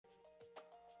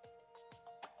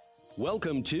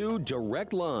Welcome to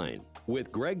Direct Line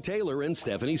with Greg Taylor and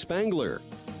Stephanie Spangler.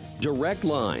 Direct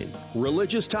Line,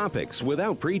 religious topics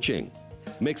without preaching,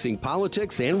 mixing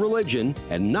politics and religion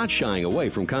and not shying away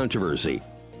from controversy.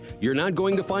 You're not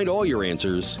going to find all your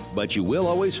answers, but you will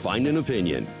always find an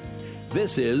opinion.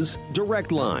 This is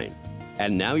Direct Line.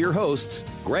 And now your hosts,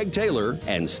 Greg Taylor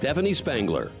and Stephanie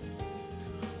Spangler.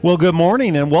 Well, good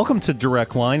morning and welcome to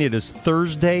Direct Line. It is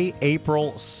Thursday,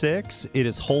 April 6th. It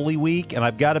is Holy Week, and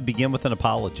I've got to begin with an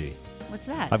apology. What's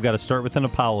that? I've got to start with an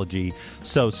apology.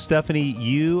 So, Stephanie,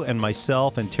 you and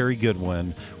myself and Terry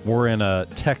Goodwin were in a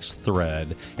text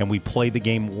thread, and we play the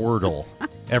game Wordle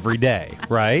every day,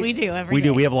 right? We do every We day.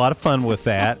 do. We have a lot of fun with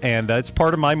that, and it's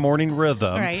part of my morning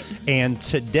rhythm. Right. And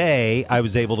today, I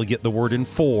was able to get the word in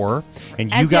 4,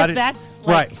 and As you got if it that's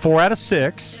right. 4 out of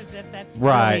 6. As if that's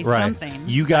Right, really right. something.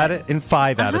 You got it in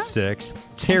 5 out of 6.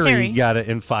 Terry Terry. got it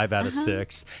in 5 out of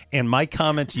 6. And my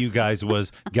comment to you guys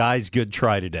was, guys, good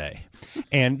try today.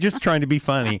 And just trying to be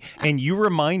funny. And you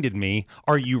reminded me,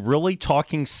 are you really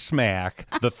talking smack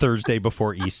the Thursday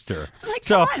before Easter? Like,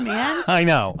 come on, man. I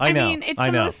know. I mean, it's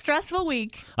the most stressful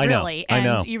week, I know, really. I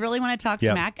know. And you really want to talk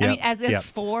Yep, smack? yep, I mean, as if yep.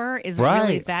 4 is Right.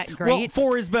 really that great. Well,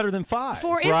 4 is better than 5.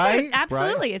 4 is right? better.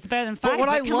 Absolutely. Right? It's better than 5. But what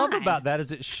I come love on. about that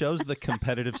is it shows the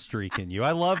competitive streak in you.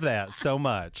 I love that so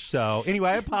much. So anyway,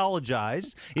 I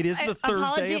apologize. It is the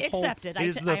Apology Thursday of accepted. It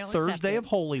is I the will Thursday accept of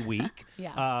Holy Week.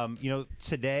 Yeah.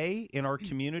 Today in our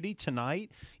community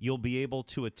tonight, you'll be able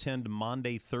to attend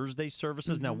Maundy Thursday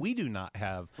services. Now we do not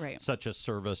have Right. such a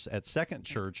service at Second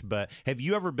Church, but have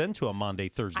you ever been to a Maundy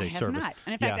Thursday I have service? not.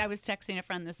 And in fact, Yeah. I was texting a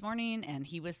friend this morning, and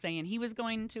he was saying he was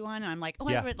going to one. And I'm like,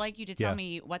 Yeah. I would like you to tell Yeah.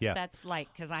 me what Yeah. that's like,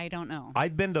 because I don't know.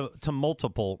 I've been to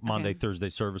multiple Maundy Okay. Thursday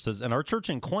services, and our church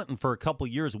in Clinton for a couple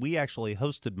years, we actually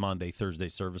hosted Maundy Thursday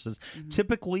services. Mm-hmm.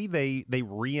 Typically, they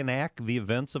reenact the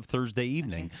events of Thursday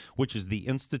evening, which is the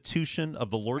institution of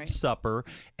the Lord's Right. Supper,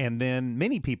 and then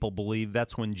many people believe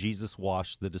that's when Jesus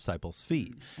washed the disciples'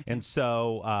 feet. And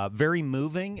so, very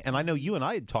moving, and I know you and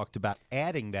I had talked about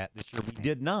adding that this year. We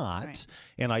did not, Right.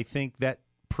 and I think that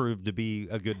proved to be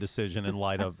a good decision in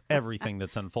light of everything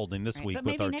that's unfolding this Right, week but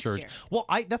with maybe our next church. year. Well,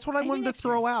 that's what I Maybe wanted to next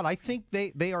throw year. out. I think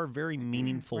they are very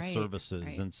meaningful Right, services.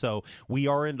 right. And so we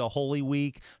are into Holy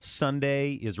Week.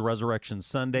 Sunday is Resurrection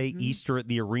Sunday, Easter at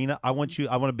the Arena. I want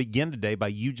to begin today by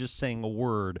you just saying a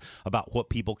word about what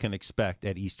people can expect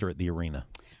at Easter at the Arena.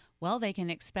 Well, they can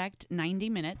expect 90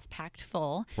 minutes packed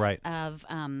full Right. of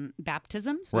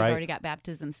baptisms. We've Right. already got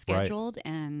baptisms scheduled,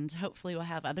 and hopefully we'll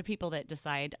have other people that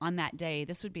decide on that day,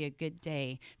 this would be a good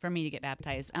day for me to get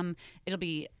baptized. It'll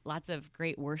be lots of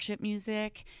great worship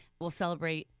music. We'll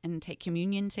celebrate and take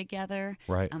communion together.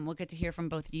 Right. We'll get to hear from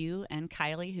both you and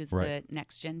Kylie, who's Right. the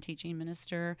Next Gen teaching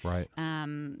minister. Right.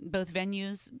 Both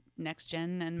venues, Next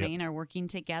Gen and Yep. Maine, are working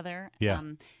together. Yeah.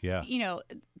 Yeah. You know,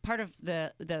 part of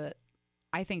the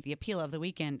I think the appeal of the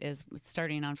weekend is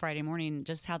starting on Friday morning,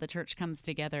 just how the church comes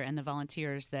together and the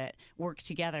volunteers that work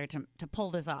together to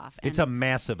pull this off. And It's a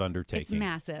massive undertaking. it's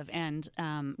massive, and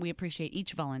we appreciate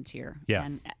each volunteer Yeah.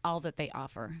 and all that they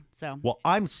offer. So Well,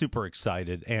 I'm super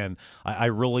excited, and I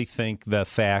really think the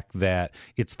fact that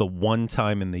it's the one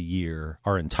time in the year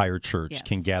our entire church Yes.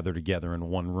 can gather together in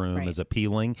one room Right. is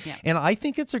appealing. Yeah. And I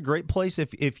think it's a great place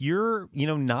if you're,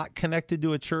 not connected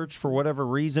to a church for whatever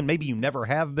reason, maybe you never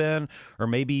have been, or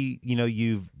maybe,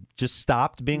 you've just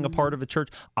stopped being a part of a church.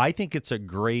 I think it's a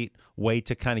great way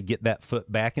to kind of get that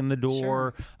foot back in the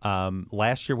door.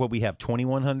 Last year, we have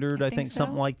 2,100, I think so.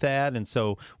 something like that. And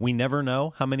so we never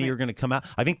know how many are going to come out.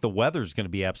 I think the weather's going to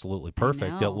be absolutely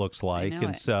perfect, it know. looks I like. know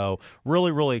And it. so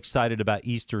really, really excited about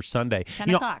Easter Sunday.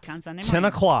 10 o'clock on Sunday 10 morning.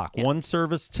 o'clock, Yep. one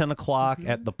service, 10 o'clock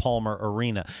at the Palmer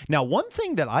Arena. Now, one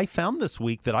thing that I found this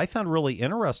week that I found really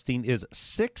interesting is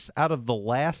 6 out of the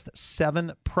last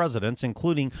 7 presidents,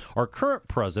 including our current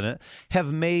president,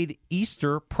 have made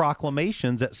Easter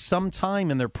proclamations at some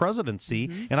time in their presidency.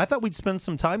 And I thought we'd spend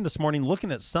some time this morning looking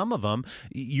at some of them.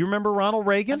 You remember Ronald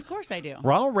Reagan? Of course I do.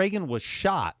 Ronald Reagan was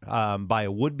shot by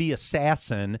a would-be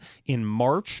assassin in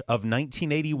March of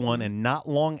 1981, and not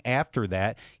long after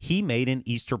that, he made an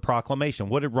Easter proclamation.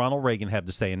 What did Ronald Reagan have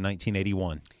to say in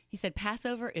 1981? He said,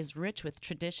 Passover is rich with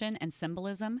tradition and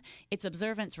symbolism. Its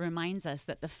observance reminds us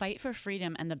that the fight for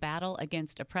freedom and the battle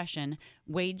against oppression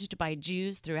waged by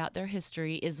Jews throughout their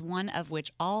history is one of which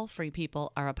all free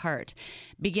people are a part.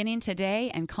 Beginning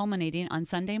today and culminating on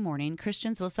Sunday morning,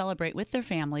 Christians will celebrate with their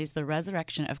families the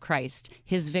resurrection of Christ,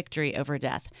 his victory over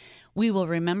death. We will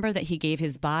remember that he gave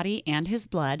his body and his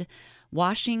blood,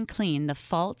 washing clean the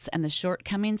faults and the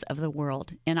shortcomings of the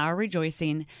world. In our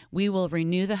rejoicing, we will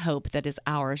renew the hope that is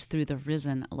ours through the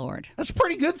risen Lord. That's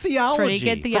pretty good theology. Pretty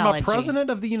good theology. From a president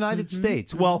of the United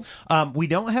States. Well, we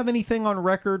don't have anything on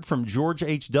record from George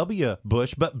H.W.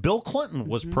 Bush, but Bill Clinton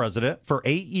was president for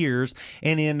 8 years.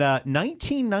 And in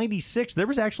 1996, there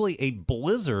was actually a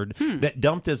blizzard that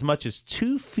dumped as much as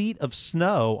 2 feet of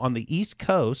snow on the East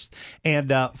Coast.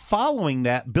 And following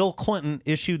that, Bill Clinton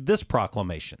issued this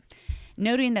proclamation.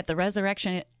 Noting that the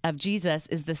resurrection of Jesus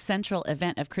is the central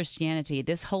event of Christianity,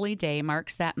 this holy day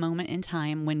marks that moment in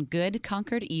time when good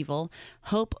conquered evil,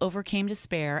 hope overcame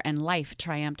despair, and life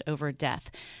triumphed over death.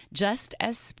 Just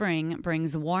as spring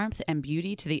brings warmth and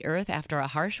beauty to the earth after a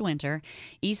harsh winter,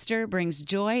 Easter brings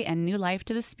joy and new life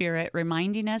to the spirit,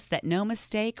 reminding us that no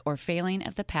mistake or failing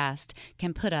of the past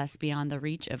can put us beyond the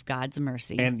reach of God's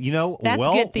mercy. And, you know, that's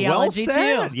good theology, well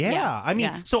said. too. Yeah. I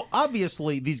mean, so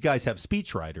obviously these guys have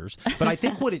speechwriters, but I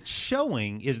think what it's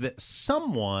showing is that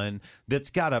someone that's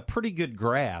got a pretty good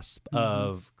grasp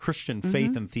of Christian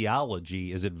faith and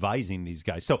theology is advising these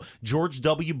guys. So George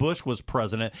W. Bush was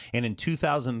president, and in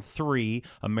 2003,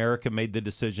 America made the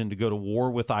decision to go to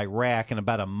war with Iraq, and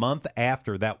about a month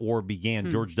after that war began,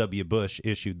 George W. Bush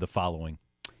issued the following.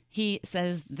 He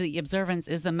says the observance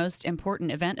is the most important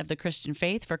event of the Christian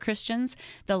faith. For Christians,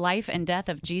 the life and death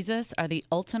of Jesus are the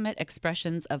ultimate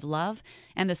expressions of love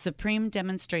and the supreme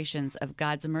demonstrations of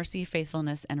God's mercy,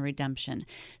 faithfulness, and redemption.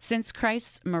 Since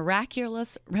Christ's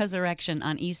miraculous resurrection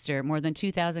on Easter more than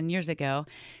 2,000 years ago,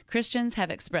 Christians have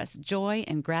expressed joy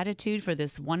and gratitude for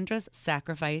this wondrous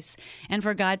sacrifice and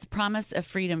for God's promise of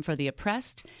freedom for the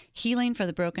oppressed, healing for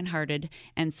the brokenhearted,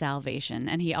 and salvation.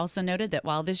 And he also noted that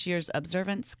while this year's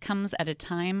observance comes at a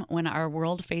time when our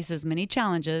world faces many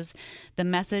challenges, the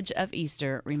message of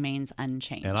Easter remains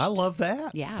unchanged. And I love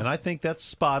that. Yeah. And I think that's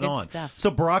spot on. Stuff.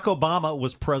 So Barack Obama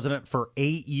was president for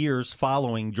 8 years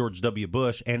following George W.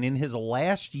 Bush. And in his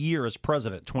last year as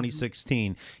president,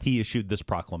 2016, he issued this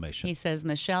proclamation. He says,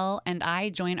 Michelle and I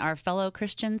join our fellow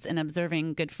Christians in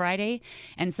observing Good Friday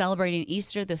and celebrating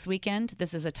Easter this weekend.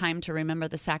 This is a time to remember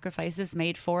the sacrifices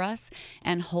made for us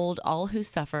and hold all who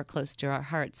suffer close to our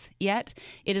hearts. Yet,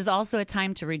 it is also a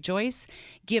time to rejoice,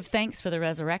 give thanks for the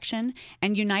resurrection,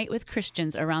 and unite with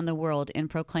Christians around the world in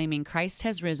proclaiming Christ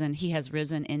has risen, he has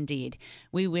risen indeed.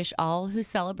 We wish all who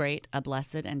celebrate a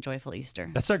blessed and joyful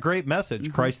Easter. That's a great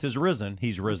message. Christ has risen.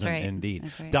 He's risen indeed.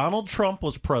 That's right. Donald Trump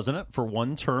was president for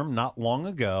one term not long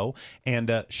ago,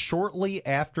 and shortly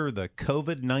after the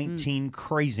COVID-19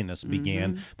 craziness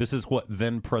began, this is what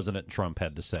then President Trump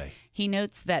had to say. He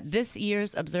notes that this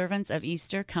year's observance of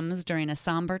Easter comes during a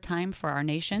somber time for our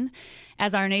nation.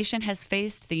 As our nation has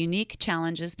faced the unique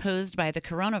challenges posed by the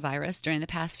coronavirus during the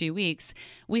past few weeks,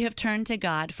 we have turned to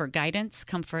God for guidance,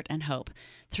 comfort, and hope.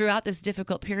 Throughout this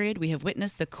difficult period, we have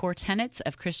witnessed the core tenets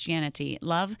of Christianity,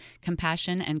 love,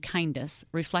 compassion, and kindness,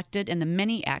 reflected in the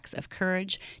many acts of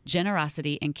courage,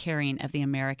 generosity, and caring of the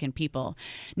American people.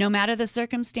 No matter the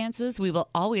circumstances, we will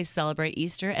always celebrate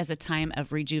Easter as a time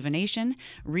of rejuvenation,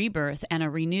 rebirth, and a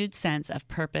renewed sense of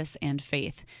purpose and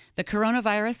faith. The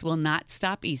coronavirus will not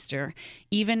stop Easter.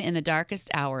 Even in the darkest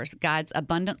hours, God's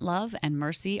abundant love and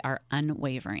mercy are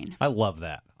unwavering. I love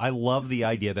that. I love the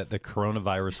idea that the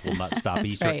coronavirus will not stop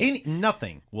Easter. Right.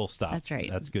 Nothing will stop. That's right.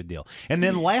 That's a good deal. And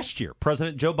then last year,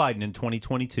 President Joe Biden in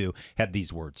 2022 had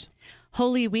these words.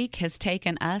 Holy Week has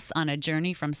taken us on a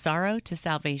journey from sorrow to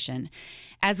salvation.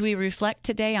 As we reflect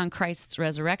today on Christ's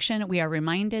resurrection, we are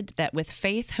reminded that with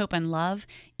faith, hope, and love,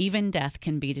 even death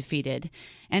can be defeated.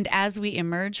 And as we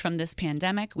emerge from this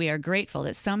pandemic, we are grateful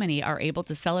that so many are able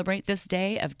to celebrate this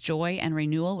day of joy and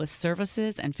renewal with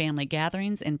services and family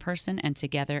gatherings in person and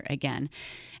together again.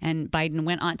 And Biden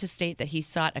went on to state that he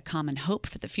sought a common hope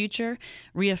for the future,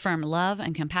 reaffirm love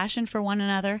and compassion for one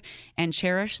another, and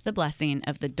cherish the blessing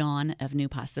of the dawn of new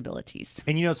possibilities.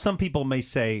 And, you know, some people may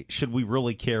say, should we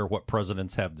really care what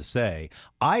presidents have to say?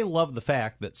 I love the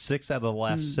fact that 6 out of the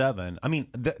last 7, I mean,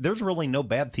 there's really no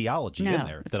bad theology in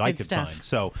there that I could find.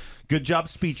 So good job,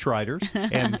 speechwriters.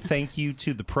 And thank you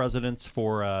to the presidents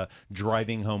for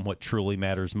driving home what truly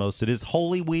matters most. It is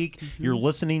Holy Week. You're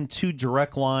listening to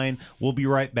Direct Line. We'll be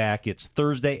right back. It's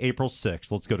Thursday, April 6th.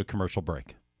 Let's go to commercial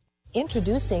break.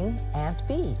 Introducing Aunt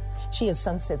Bee. She is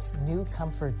Sunset's new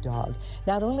comfort dog.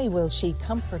 Not only will she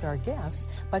comfort our guests,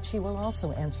 but she will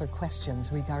also answer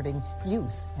questions regarding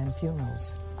youth and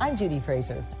funerals. I'm Judy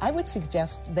Fraser. I would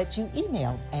suggest that you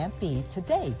email Aunt Bee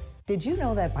today. Did you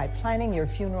know that by planning your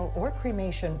funeral or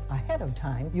cremation ahead of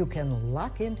time, you can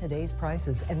lock in today's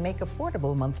prices and make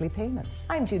affordable monthly payments?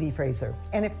 I'm Judy Fraser,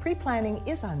 and if pre-planning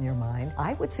is on your mind,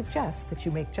 I would suggest that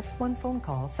you make just one phone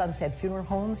call, Sunset Funeral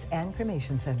Homes and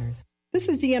Cremation Centers. This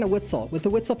is Deanna Witzel with the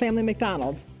Witzel Family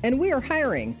McDonald's, and we are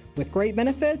hiring. With great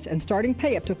benefits and starting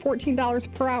pay up to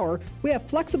 $14 per hour, we have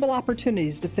flexible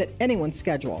opportunities to fit anyone's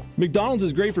schedule. McDonald's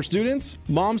is great for students,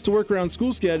 moms to work around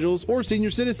school schedules, or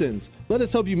senior citizens. Let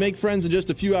us help you make friends in just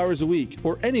a few hours a week,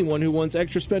 or anyone who wants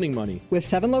extra spending money. With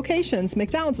 7 locations,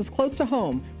 McDonald's is close to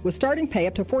home, with starting pay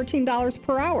up to $14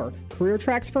 per hour, career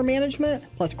tracks for management,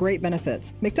 plus great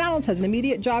benefits. McDonald's has an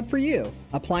immediate job for you.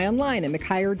 Apply online at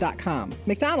mchire.com.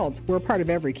 McDonald's, we're a part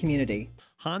of every community.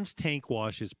 Hans Tank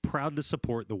Wash is proud to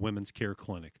support the Women's Care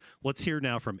Clinic. Let's hear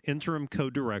now from Interim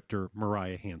Co-Director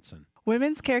Mariah Hansen.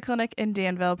 Women's Care Clinic in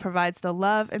Danville provides the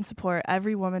love and support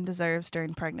every woman deserves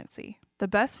during pregnancy. The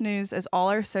best news is all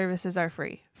our services are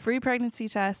free. Free pregnancy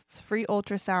tests, free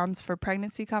ultrasounds for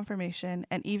pregnancy confirmation,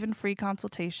 and even free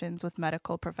consultations with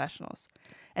medical professionals.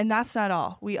 And that's not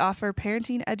all. We offer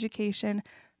parenting education,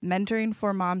 mentoring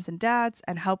for moms and dads,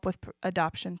 and help with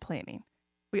adoption planning.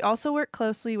 We also work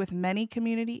closely with many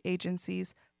community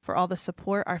agencies for all the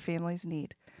support our families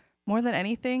need. More than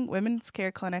anything, Women's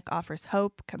Care Clinic offers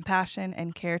hope, compassion,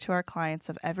 and care to our clients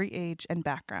of every age and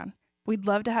background. We'd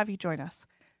love to have you join us.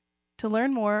 To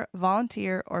learn more,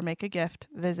 volunteer, or make a gift,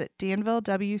 visit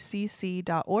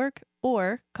danvillewcc.org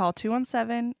or call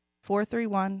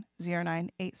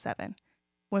 217-431-0987.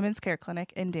 Women's Care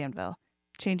Clinic in Danville,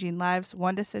 changing lives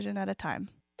one decision at a time.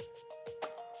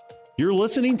 You're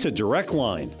listening to Direct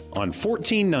Line on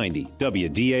 1490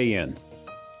 WDAN.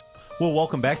 Well,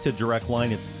 welcome back to Direct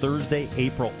Line. It's Thursday,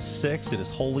 April 6th. It is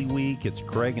Holy Week. It's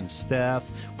Greg and Steph.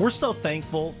 We're so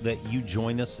thankful that you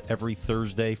join us every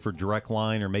Thursday for Direct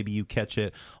Line, or maybe you catch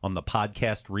it on the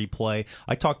podcast replay.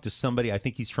 I talked to somebody, I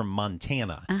think he's from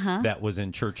Montana, that was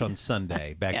in church on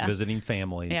Sunday, back visiting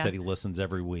family, and said he listens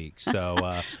every week.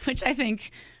 So, which I think...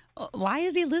 Why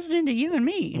is he listening to you and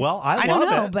me? Well, I don't love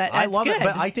know, it. But I love good. it.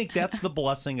 But I think that's the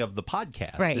blessing of the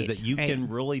podcast, right, is that you can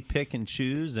really pick and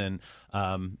choose. And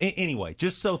anyway,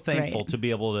 just so thankful to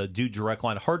be able to do Direct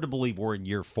Line. Hard to believe we're in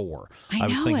year 4. I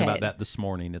was thinking about that this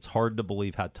morning. It's hard to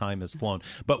believe how time has flown.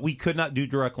 But we could not do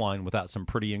Direct Line without some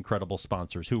pretty incredible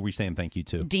sponsors. Who are we saying thank you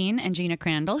to? Dean and Gina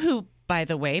Crandall, who, by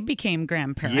the way, became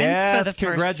grandparents yes, for the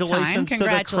first time.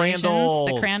 Congratulations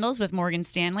to the Crandalls with Morgan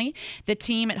Stanley, the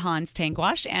team at Hans Tank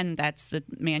Wash, and that's the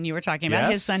man you were talking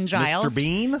about. His son Giles Mr.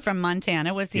 Bean from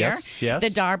Montana was here. Yes. The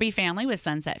Darby family with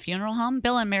Sunset Funeral Home,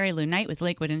 Bill and Mary Lou Knight with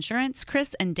Lakewood Insurance,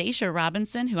 Chris and Dacia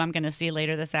Robinson, who I'm going to see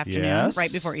later this afternoon,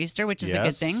 right before Easter, which is a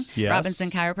good thing.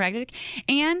 Robinson Chiropractic,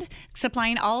 and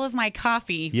supplying all of my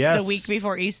coffee the week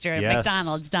before Easter at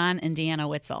McDonald's, Don and Deanna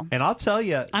Witzel. And I'll tell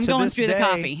you, I'm going through the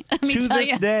coffee. To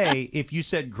this day, if you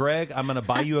said, Greg, I'm going to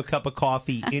buy you a cup of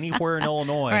coffee anywhere in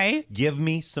Illinois, give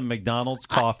me some McDonald's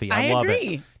coffee. I love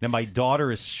agree. it. Now, my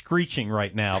daughter is screeching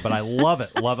right now, but I love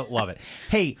it, love it, love it.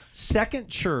 Hey, Second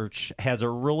Church has a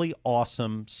really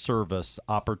awesome service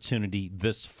opportunity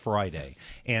this Friday.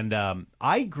 And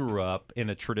I grew up in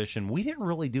a tradition, we didn't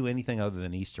really do anything other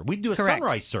than Easter. We'd do a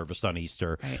sunrise service on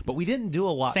Easter, but we didn't do a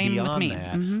lot beyond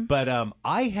that. But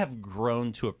I have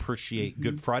grown to appreciate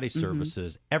Good Friday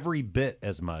services every bit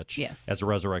as much as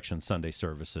Resurrection Sunday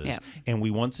services. And we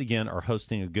once again are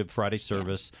hosting a Good Friday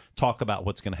service, talk about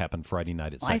what's going to happen Friday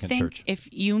night at Second Church. If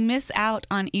you miss out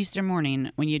on Easter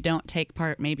morning when you don't take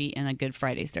part maybe in a Good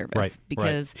Friday service,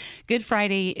 because Good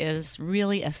Friday is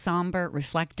really a somber,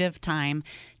 reflective time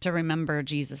to remember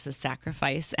Jesus'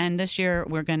 sacrifice. And this year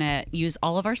we're going to use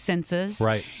all of our senses,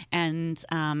 and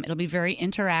it'll be very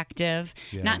interactive,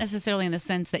 not necessarily in the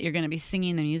sense that you're going to be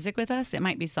singing the music with us. It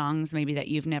might be songs maybe that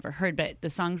you've never heard, but the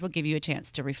songs will give you a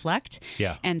chance to reflect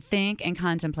and think and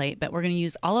contemplate. But we're going to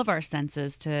use all of our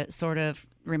senses to sort of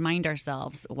remind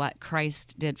ourselves what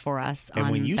Christ did for us on that day.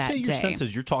 And when you say your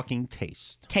senses, you're talking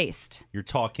taste. Taste. You're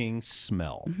talking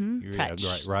smell. Touch.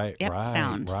 Right.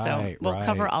 Sound. So we'll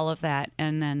cover all of that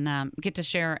and then get to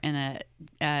share in a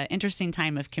interesting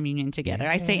time of communion together.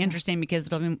 I say interesting because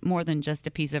it'll be more than just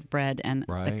a piece of bread and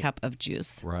a cup of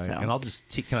juice. Right. So. And I'll just,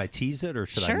 can I tease it or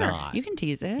should I not? You can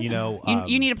tease it. You know,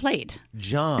 you need a plate.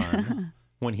 John...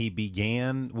 When he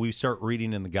began, we start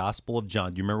reading in the Gospel of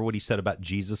John. Do you remember what he said about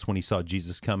Jesus when he saw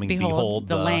Jesus coming? Behold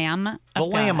the Lamb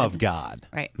of God,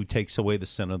 who takes away the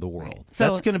sin of the world. So,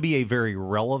 that's going to be a very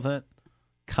relevant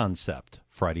concept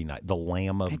Friday night, the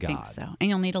Lamb of I God. think so. And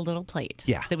you'll need a little plate,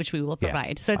 which we will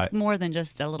provide. So it's more than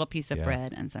just a little piece of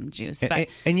bread and some juice. But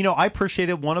And you know, I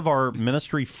appreciated one of our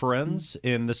ministry friends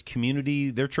in this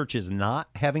community. Their church is not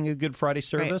having a Good Friday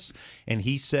service. And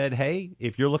he said, hey,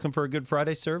 if you're looking for a Good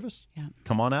Friday service,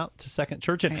 come on out to Second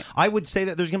Church. And I would say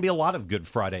that there's going to be a lot of Good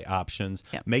Friday options.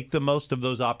 Make the most of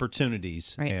those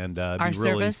opportunities. And our be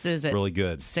really, service is at really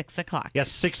good. 6 o'clock.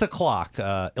 Yes, 6 o'clock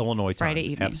Illinois time.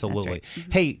 Friday evening. Absolutely. That's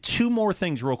right. Hey, two more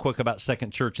things real quick about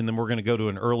Second Church, and then we're going to go to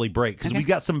an early break because we've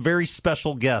got some very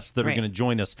special guests that are going to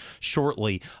join us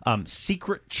shortly.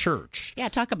 Secret Church. Yeah,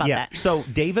 talk about that. So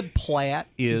David Platt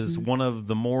is one of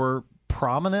the more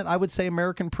prominent, I would say,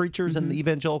 American preachers in the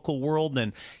evangelical world,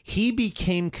 and he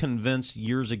became convinced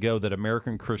years ago that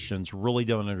American Christians really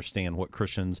don't understand what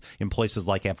Christians in places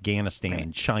like Afghanistan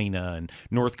and China and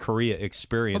North Korea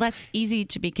experience. Well, that's easy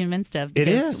to be convinced of It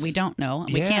because is. we don't know.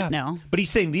 We can't know. But he's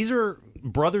saying these are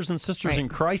brothers and sisters in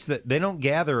Christ that they don't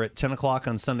gather at 10 o'clock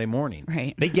on Sunday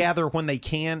morning. They gather when they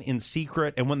can in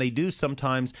secret, and when they do,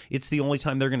 sometimes it's the only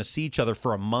time they're going to see each other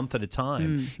for a month at a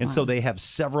time. So they have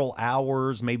several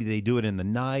hours. Maybe they do it in the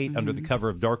night under the cover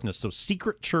of darkness. So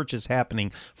Secret Church is happening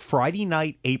Friday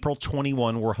night, April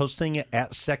 21. We're hosting it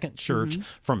at Second Church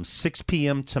from 6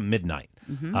 p.m. to midnight.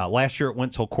 Last year it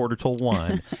went till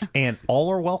 1:45, and all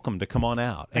are welcome to come on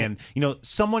out. And, you know,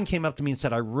 someone came up to me and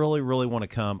said, I really, really want to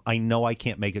come. I know I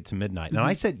can't make it to midnight. And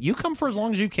I said, you come for as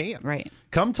long as you can.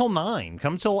 Come till 9,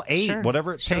 come till 8,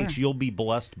 whatever it takes. You'll be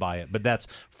blessed by it. But that's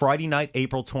Friday night,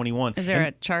 April 21. Is there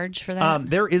a charge for that?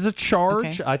 There is a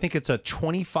charge. I think it's a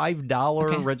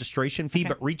 $25 registration fee,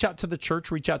 but reach out to the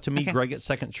church, reach out to me, Greg at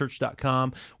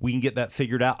secondchurch.com. We can get that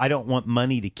figured out. I don't want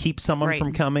money to keep someone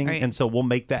from coming, and so we'll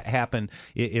make that happen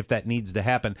if that needs to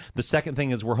happen. The second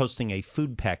thing is we're hosting a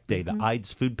food pack day, the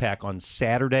Ides Food Pack, on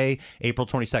Saturday, April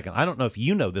 22nd. I don't know if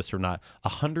you know this or not.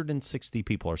 160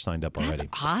 people are signed up already.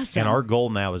 That's awesome. And our goal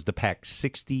now is to pack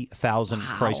 60,000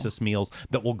 crisis meals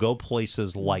that will go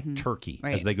places like Turkey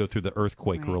as they go through the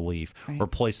earthquake relief, or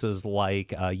places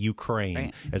like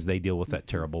Ukraine as they deal with that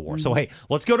terrible war. So, hey,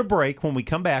 let's go to break. When we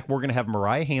come back, we're going to have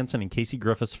Mariah Hansen and Casey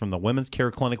Griffiths from the Women's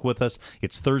Care Clinic with us.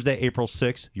 It's Thursday, April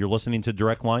 6th. You're listening to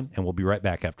Direct Line, and we'll be right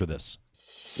back after this.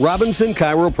 Robinson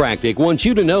Chiropractic wants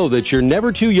you to know that you're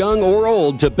never too young or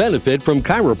old to benefit from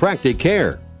chiropractic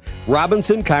care.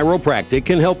 Robinson Chiropractic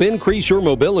can help increase your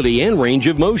mobility and range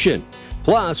of motion.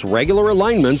 Plus, regular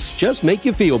alignments just make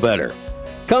you feel better.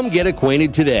 Come get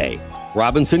acquainted today.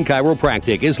 Robinson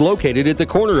Chiropractic is located at the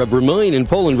corner of Vermillion and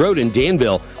Poland Road in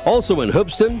Danville, also in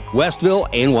Hoopeston, Westville,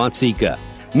 and Watseka.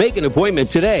 Make an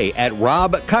appointment today at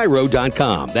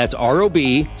robchiro.com. That's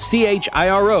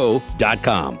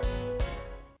ROBCHIRO.com.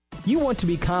 You want to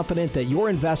be confident that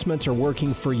your investments are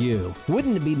working for you.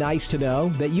 Wouldn't it be nice to know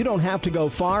that you don't have to go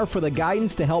far for the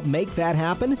guidance to help make that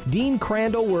happen? Dean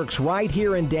Crandall works right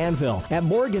here in Danville at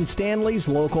Morgan Stanley's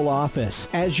local office.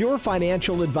 As your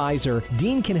financial advisor,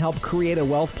 Dean can help create a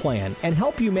wealth plan and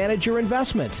help you manage your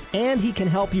investments. And he can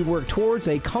help you work towards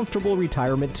a comfortable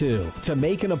retirement too. To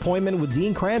make an appointment with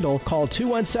Dean Crandall, call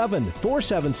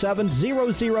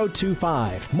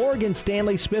 217-477-0025. Morgan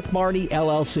Stanley Smith Marnie,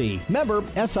 LLC. Member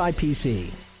SIPC.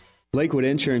 Lakewood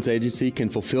Insurance Agency can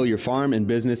fulfill your farm and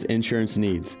business insurance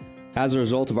needs. As a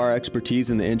result of our expertise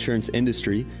in the insurance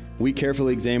industry, we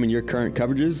carefully examine your current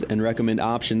coverages and recommend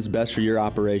options best for your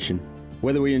operation.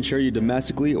 Whether we insure you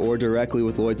domestically or directly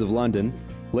with Lloyd's of London,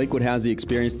 Lakewood has the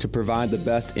experience to provide the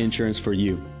best insurance for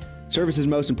you. Service is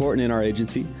most important in our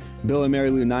agency. Bill and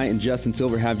Mary Lou Knight and Justin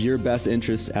Silver have your best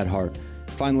interests at heart.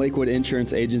 Find Lakewood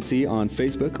Insurance Agency on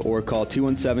Facebook or call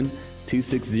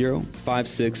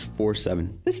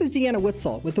 217-260-5647. This is Deanna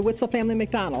Witzel with the Witzel Family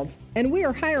McDonald's, and we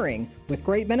are hiring. With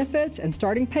great benefits and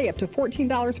starting pay up to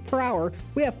 $14 per hour,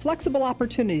 we have flexible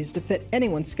opportunities to fit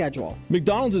anyone's schedule.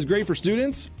 McDonald's is great for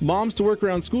students, moms to work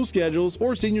around school schedules,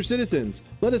 or senior citizens.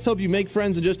 Let us help you make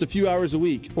friends in just a few hours a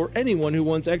week, or anyone who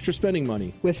wants extra spending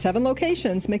money. With 7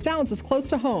 locations, McDonald's is close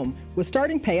to home, with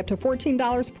starting pay up to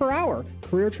 $14 per hour,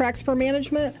 career tracks for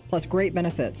management, plus great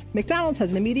benefits. McDonald's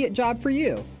has an immediate job for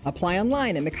you. Apply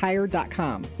online at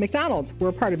mchire.com. McDonald's, we're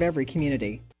a part of every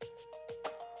community.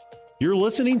 You're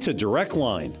listening to Direct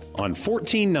Line on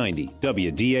 1490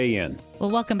 WDAN.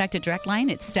 Well, welcome back to Direct Line.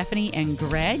 It's Stephanie and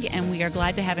Greg, and we are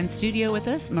glad to have in studio with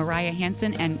us Mariah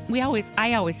Hansen. And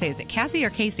I always say, is it Cassie or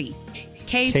Casey?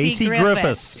 Casey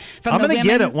Griffiths. I'm going to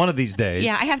get it one of these days.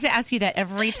 Yeah, I have to ask you that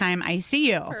every time I see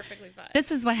you. Perfectly fine.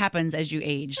 This is what happens as you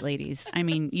age, ladies. I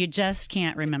mean, you just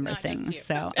can't remember things.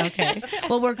 So, okay.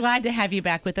 Well, we're glad to have you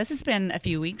back with us. It's been a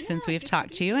few weeks since we've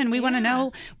talked to you, and we want to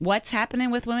know what's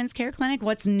happening with Women's Care Clinic,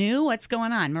 what's new, what's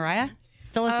going on. Mariah?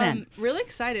 Fill us in. Really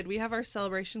excited. We have our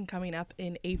celebration coming up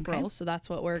in April, so that's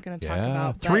what we're going to talk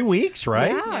about. 3 weeks,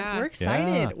 right? Yeah, we're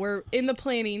excited. Yeah. We're in the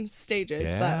planning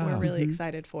stages, but we're really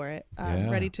excited for it. Yeah.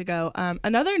 Ready to go.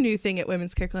 Another new thing at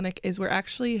Women's Care Clinic is we're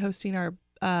actually hosting our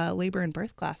labor and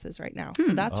birth classes right now.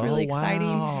 So that's really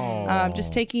exciting.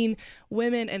 Just taking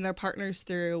women and their partners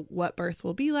through what birth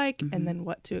will be like and then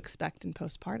what to expect in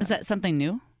postpartum. Is that something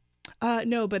new?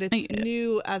 No, but it's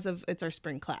new as of it's our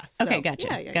spring class. So, Okay, gotcha.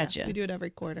 Yeah. Gotcha. We do it every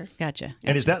quarter. Gotcha.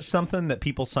 And is that something that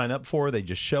people sign up for? They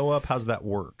just show up? How's that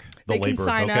work? They can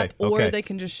sign up or okay. they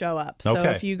can just show up. So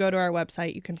if you go to our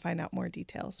website, you can find out more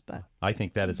details. But I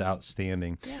think that is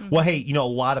outstanding. Well, hey, a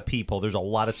lot of people, there's a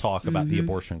lot of talk about the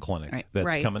abortion clinic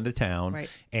that's coming to town. Right.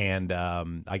 And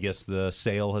I guess the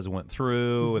sale has went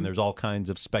through and there's all kinds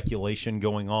of speculation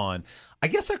going on. I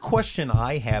guess a question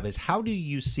I have is, how do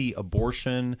you see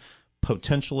abortion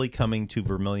potentially coming to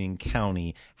Vermilion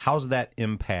County? How's that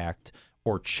impact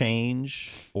or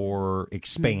change or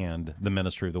expand the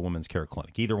ministry of the Women's Care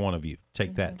Clinic? Either one of you,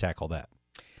 take that, tackle that.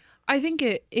 I think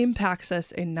it impacts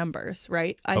us in numbers,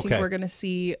 right? I think we're going to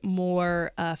see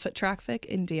more foot traffic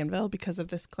in Danville because of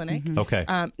this clinic. Okay.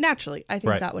 Naturally, I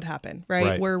think that would happen,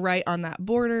 right? We're right on that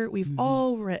border. We've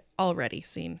already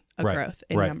seen a growth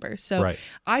in numbers. So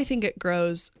I think it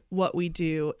grows what we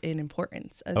do in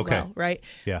importance as well, right?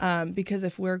 Yeah. Because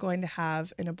if we're going to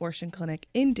have an abortion clinic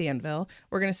in Danville,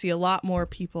 we're going to see a lot more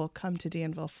people come to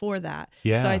Danville for that.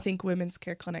 Yeah. So I think Women's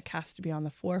Care Clinic has to be on the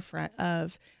forefront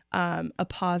of a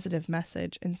positive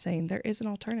message and saying there is an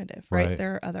alternative, right?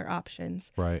 There are other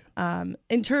options. Right.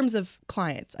 In terms of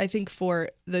clients, I think for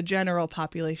the general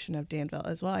population of Danville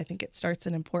as well, I think it starts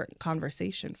an important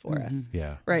conversation for us.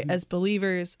 Yeah. Right. As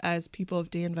believers, as people of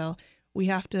Danville, we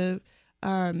have to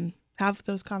have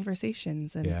those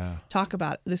conversations and talk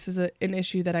about it. This is an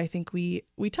issue that I think we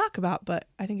talk about, but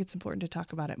I think it's important to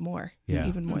talk about it more,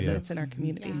 even more that it's in our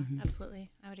community. Yeah, absolutely.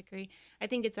 I would agree. I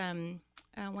think it's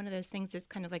one of those things that's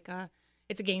kind of like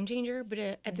it's a game changer, but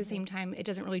at the same time, it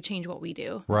doesn't really change what we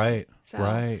do. Right. So,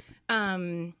 right.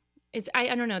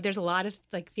 I don't know. There's a lot of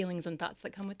feelings and thoughts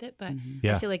that come with it, but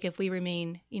I feel like if we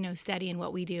remain, steady in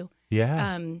what we do,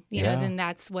 then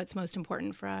that's what's most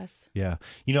important for us. Yeah.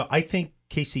 I think,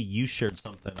 Casey, you shared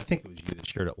something. I think it was you that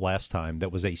shared it last time.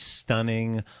 That was a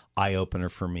stunning eye opener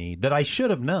for me that I should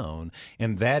have known.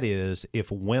 And that is,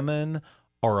 if women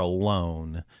are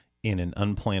alone in an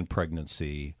unplanned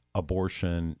pregnancy,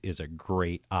 abortion is a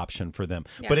great option for them.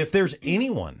 Yeah. But if there's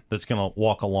anyone that's going to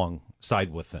walk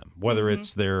alongside with them, whether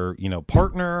it's their,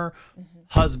 partner,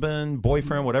 husband,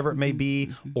 boyfriend, whatever it may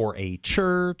be, or a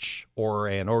church or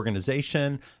an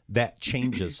organization, that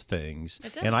changes things.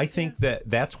 And I think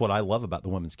that's what I love about the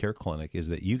Women's Care Clinic is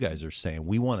that you guys are saying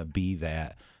we want to be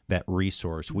that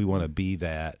resource. We want to be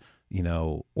that,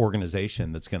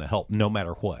 organization that's going to help no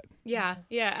matter what. Yeah,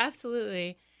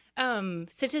 absolutely.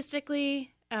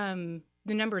 Statistically, the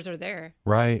numbers are there.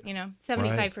 Right.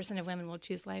 75% of women will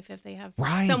choose life if they have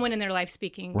someone in their life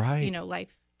speaking,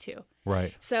 life too.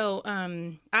 Right. So,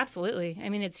 absolutely. I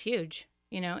mean, it's huge,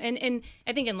 and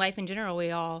I think in life in general, we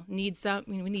all need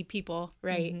we need people,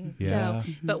 right? Yeah.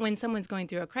 So, but when someone's going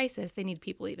through a crisis, they need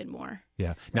people even more.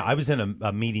 Yeah. Now, I was in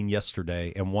a meeting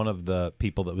yesterday, and one of the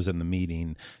people that was in the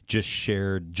meeting just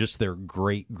shared just their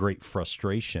great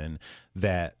frustration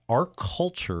that our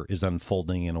culture is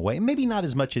unfolding in a way, maybe not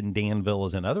as much in Danville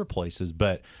as in other places,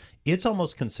 but it's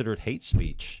almost considered hate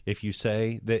speech if you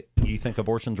say that you think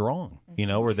abortion's wrong,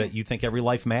 or that you think every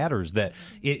life matters, that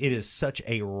it is such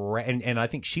and I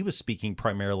think she was speaking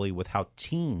primarily with how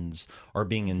teens are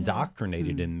being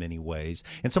indoctrinated in many ways.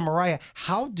 And so, Mariah,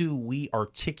 how do we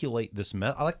articulate this?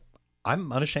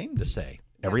 I'm unashamed to say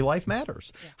every life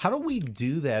matters. Yeah. How do we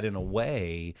do that in a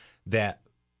way that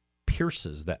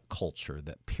pierces that culture,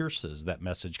 that pierces that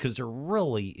message? Because there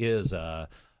really is a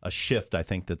shift, I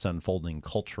think, that's unfolding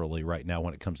culturally right now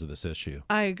when it comes to this issue.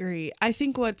 I agree. I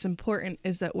think what's important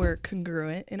is that we're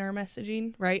congruent in our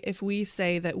messaging, right? If we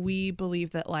say that we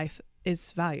believe that life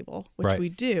is valuable, which we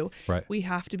do, we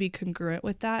have to be congruent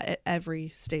with that at every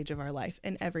stage of our life,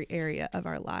 in every area of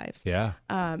our lives. Yeah.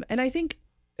 And I think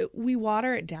we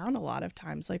water it down a lot of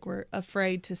times. Like, we're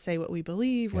afraid to say what we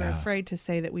believe. We're afraid to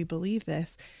say that we believe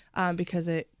this because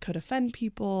it could offend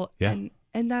people. Yeah.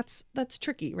 And that's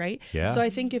tricky, right? Yeah. So I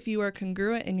think if you are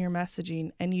congruent in your messaging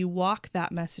and you walk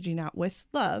that messaging out with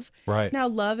love, now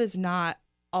love is not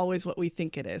always what we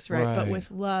think it is, right? But with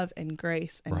love and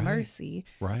grace and mercy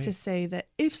to say that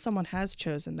if someone has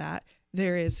chosen that,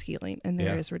 there is healing and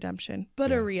there is redemption,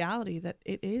 but a reality that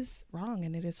it is wrong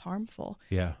and it is harmful.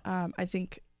 Yeah. I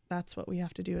think that's what we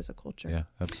have to do as a culture. Yeah,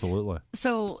 absolutely.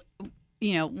 So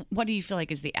what do you feel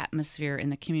like is the atmosphere in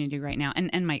the community right now?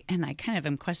 And I kind of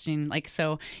am questioning, like,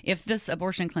 so if this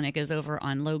abortion clinic is over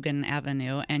on Logan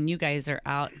Avenue and you guys are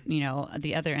out, at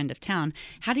the other end of town,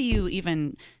 how do you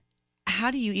even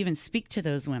speak to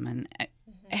those women?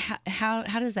 How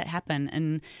does that happen?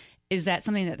 And is that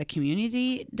something that the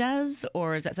community does,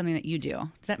 or is that something that you do?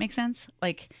 Does that make sense?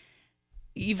 Like,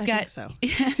 I think so.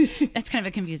 That's kind of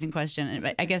a confusing question.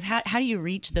 But I guess how do you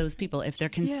reach those people if they're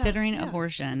considering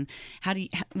abortion?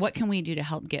 What can we do to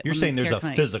help get? You're saying there's a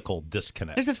physical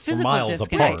disconnect. There's a physical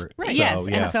disconnect, apart. Right? Yes.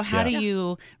 And so how do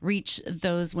you reach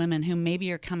those women who maybe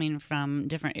are coming from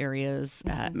different areas,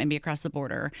 maybe across the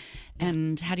border,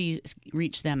 and how do you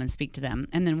reach them and speak to them?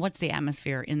 And then what's the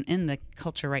atmosphere in the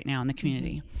culture right now in the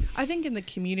community? I think in the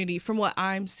community, from what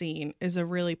I'm seeing, is a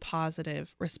really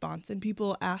positive response, and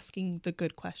people asking the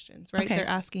good questions, right? Okay. They're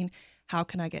asking, how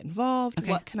can I get involved? Okay.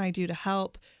 What can I do to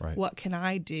help? Right. What can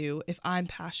I do if I'm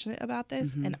passionate about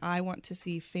this and I want to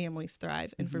see families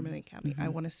thrive in Vermilion County? I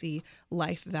want to see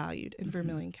life valued in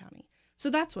Vermilion County.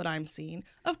 So that's what I'm seeing.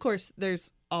 Of course,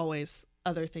 there's always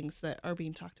other things that are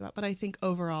being talked about, but I think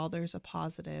overall there's a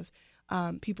positive,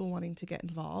 people wanting to get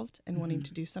involved and wanting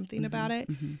to do something about it.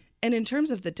 And in terms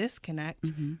of the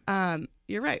disconnect,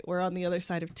 you're right. We're on the other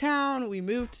side of town. We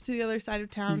moved to the other side of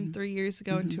town 3 years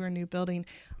ago into our new building.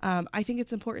 I think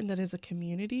it's important that as a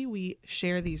community, we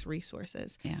share these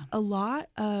resources. Yeah. A lot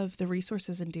of the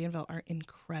resources in Danville are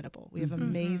incredible. We have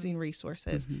amazing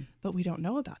resources, but we don't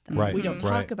know about them. Right. We don't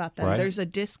talk about them. Right. There's a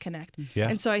disconnect. Yeah.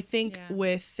 And so I think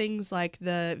with things like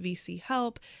the VC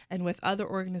Help and with other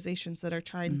organizations that are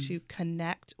trying to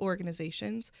connect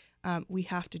organizations, we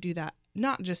have to do that.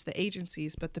 Not just the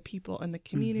agencies, but the people in the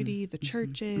community, the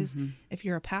churches. If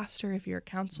you're a pastor, if you're a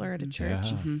counselor at a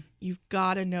church, you've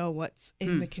got to know what's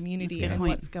in the community and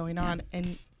what's going on.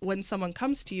 And when someone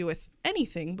comes to you with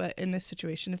anything, but in this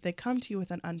situation, if they come to you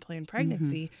with an unplanned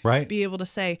pregnancy, be able to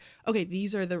say, okay,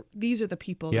 these are the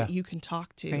people that you can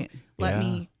talk to. Right. Let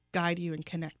me guide you and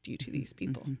connect you to these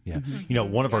people.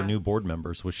 One of our new board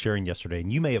members was sharing yesterday,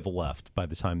 and you may have left by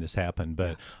the time this happened,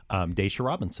 but Daisha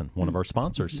Robinson, one of our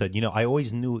sponsors, said, I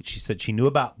always knew, she said she knew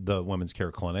about the Women's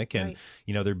Care Clinic and,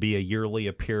 there'd be a yearly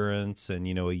appearance and,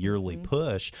 a yearly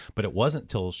push, but it wasn't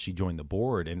till she joined the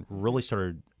board and really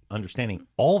started understanding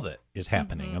all that is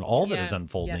happening and all that is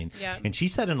unfolding. And she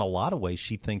said in a lot of ways,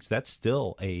 she thinks that's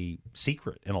still a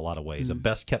secret in a lot of ways, a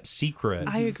best kept secret.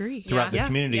 I agree. Throughout the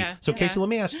community. So Keisha, let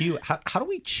me ask you, how do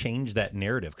we change that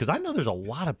narrative? Because I know there's a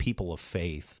lot of people of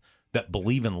faith that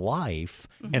believe in life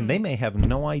and they may have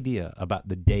no idea about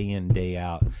the day in, day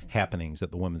out happenings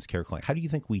at the Women's Care Clinic. How do you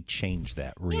think we change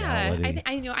that reality?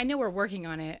 I know we're working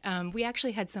on it. We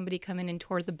actually had somebody come in and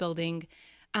tour the building.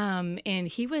 And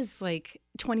he was like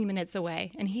 20 minutes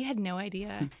away and he had no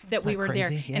idea that we were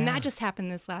there. Yeah. And that just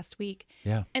happened this last week.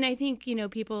 Yeah. And I think,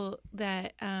 people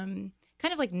that kind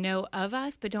of like know of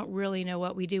us but don't really know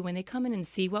what we do, when they come in and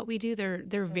see what we do,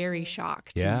 they're very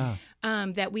shocked. Yeah.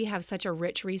 That we have such a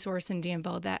rich resource in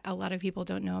Danville that a lot of people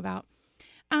don't know about.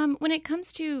 When it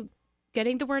comes to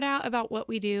getting the word out about what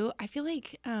we do, I feel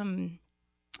like I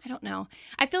don't know.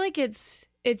 I feel like it's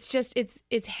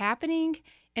happening.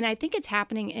 And I think it's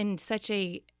happening in such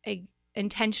a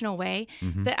intentional way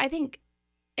that I think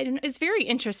it's very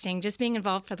interesting just being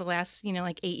involved for the last,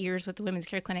 8 years with the Women's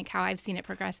Care Clinic, how I've seen it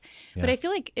progress. Yeah. But I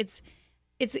feel like it's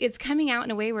coming out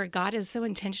in a way where God is so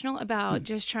intentional about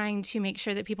just trying to make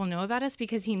sure that people know about us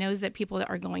because he knows that people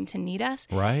are going to need us.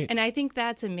 Right. And I think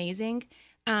that's amazing.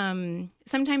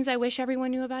 Sometimes I wish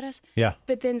everyone knew about us. Yeah.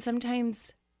 But then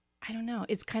sometimes, I don't know.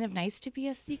 It's kind of nice to be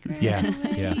a secret. Yeah,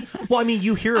 yeah. Well, I mean,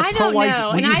 you hear of pro-life. I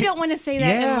don't know, and I don't want to say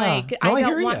that. I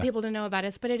don't want people to know about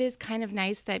us, but it is kind of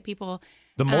nice that people.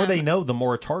 The more they know, the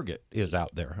more a target is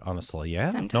out there. Honestly, yeah.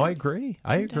 Sometimes. No, I agree.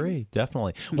 I agree,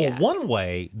 definitely. Well, one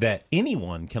way that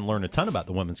anyone can learn a ton about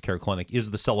the Women's Care Clinic is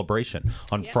the celebration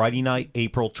on Friday night,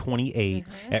 April 28th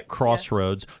at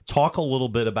Crossroads. Yes. Talk a little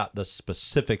bit about the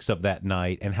specifics of that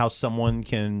night and how someone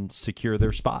can secure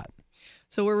their spot.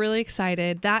 So we're really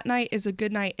excited. That night is a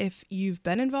good night if you've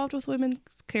been involved with Women's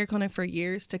Care Clinic for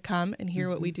years to come and hear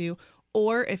what we do,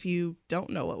 or if you don't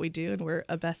know what we do and we're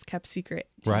a best kept secret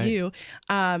to you,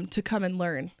 to come and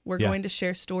learn. We're going to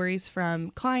share stories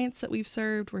from clients that we've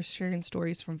served. We're sharing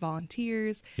stories from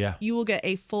volunteers. Yeah. You will get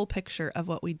a full picture of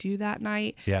what we do that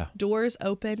night. Yeah. Doors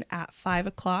open at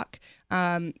 5:00.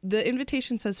 The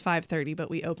invitation says 5:30, but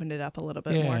we opened it up a little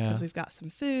bit more because we've got some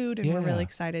food and we're really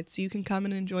excited. So you can come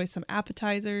and enjoy some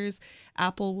appetizers.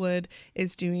 Applewood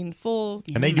is doing full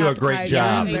and they do a great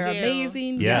job. They're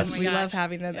amazing. Yes. We love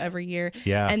having them every year.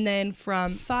 Yeah. And then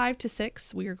from 5 to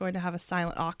 6, we are going to have a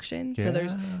silent auction. So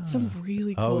there's some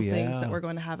really cool things that we're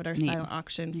going to have at our silent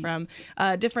auction from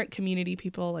different community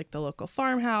people like the local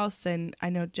farmhouse. And I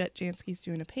know Jet Jansky's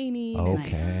doing a painting.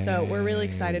 Okay. So we're really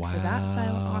excited for that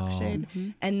silent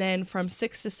auction. And then from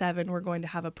 6 to 7, we're going to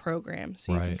have a program.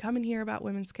 So you can come and hear about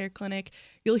Women's Care Clinic.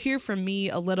 You'll hear from me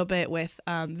a little bit with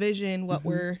vision, what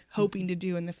we're hoping to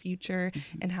do in the future,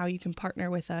 and how you can partner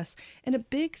with us. And a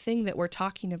big thing that we're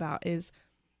talking about is,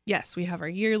 yes, we have our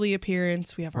yearly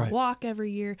appearance, we have our walk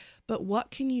every year, but what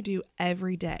can you do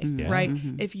every day, right?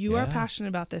 If you are passionate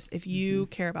about this, if you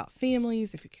care about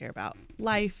families, if you care about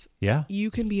life,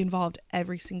 you can be involved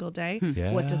every single day.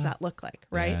 What does that look like,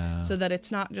 right? So that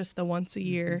it's not just the once a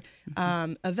year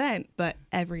event, but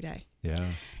every day.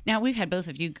 Now, we've had both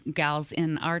of you gals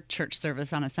in our church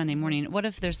service on a Sunday morning. What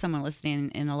if there's someone listening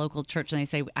in a local church and they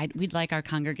say, we'd like our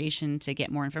congregation to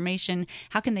get more information?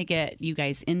 How can they get you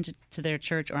guys into their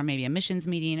church, or maybe a missions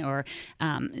meeting, or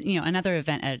another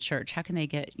event at a church? How can they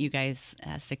get you guys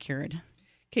secured?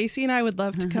 Casey and I would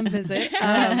love to come visit.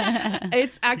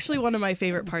 It's actually one of my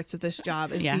favorite parts of this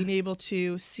job is being able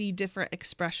to see different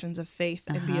expressions of faith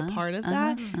and be a part of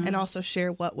that, and also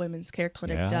share what Women's Care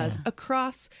Clinic does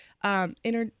across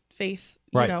interfaith,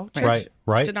 church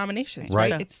denominations.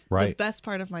 It's the best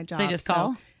part of my job. They just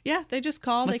call? Yeah, they just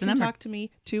call. What's they the can number? talk to me,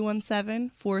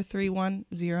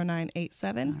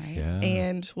 217-431-0987.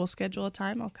 And we'll schedule a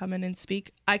time. I'll come in and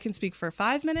speak. I can speak for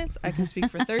 5 minutes. I can speak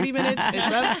for 30 minutes.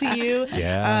 It's up to you.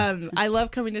 I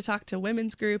love coming to talk to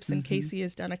women's groups, and Casey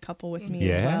has done a couple with me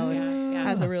as well. And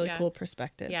has a really cool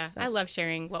perspective. Yeah, so. I love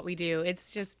sharing what we do. It's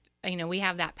just, we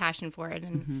have that passion for it,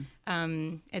 and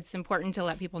it's important to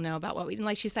let people know about what we do.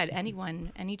 Like she said,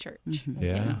 anyone, any church.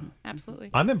 Absolutely.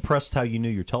 I'm impressed how you knew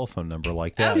your telephone number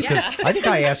like that, because I think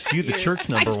I asked you the church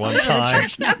number one time.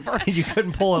 You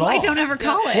couldn't pull it off. I don't ever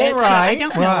call it. Well, right, I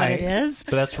don't know what it is.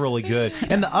 But that's really good.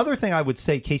 And the other thing I would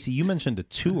say, Casey, you mentioned a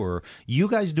tour. You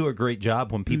guys do a great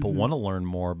job when people want to learn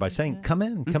more by saying, come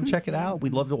in, come check it out.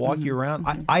 We'd love to walk you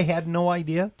around. I had no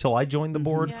idea till I joined the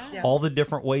board all the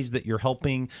different ways that you're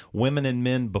helping women and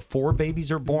men before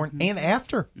babies are born and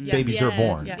after babies are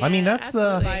born. I mean, that's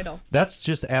vital. That's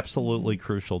just absolutely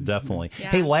crucial, definitely.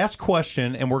 Hey, last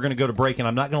question, and we're going to go to break, and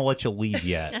I'm not going to let you leave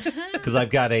yet because I've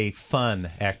got a fun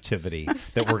activity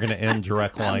that we're going to end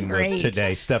Direct Line with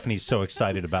today. Stephanie's so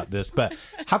excited about this, but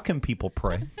how can people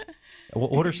pray?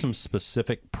 What are some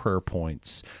specific prayer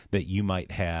points that you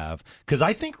might have? Because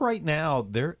I think right now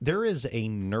there is a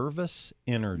nervous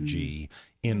energy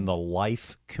in the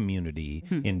life community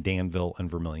in Danville and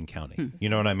Vermilion County. You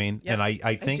know what I mean? Yep, and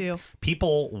I think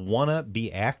people want to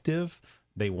be active.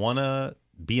 They want to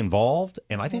be involved.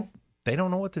 And I think they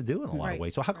don't know what to do in a lot of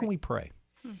ways. So how can we pray?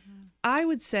 I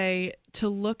would say to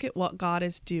look at what God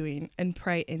is doing and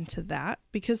pray into that,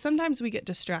 because sometimes we get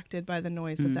distracted by the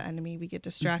noise of the enemy. We get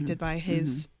distracted by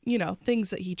his, things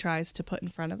that he tries to put in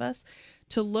front of us.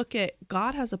 To look at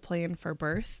God has a plan for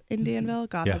birth in Danville.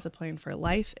 God has a plan for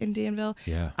life in Danville.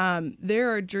 There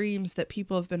are dreams that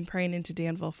people have been praying into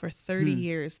Danville for 30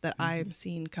 years that I am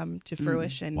seeing come to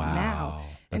fruition now.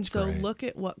 And so look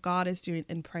at what God is doing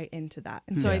and pray into that.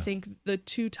 And so I think the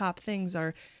two top things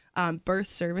are birth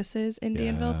services in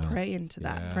Danville. Pray into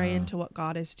that. Pray into what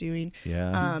God is doing.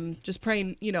 Just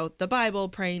praying, the Bible,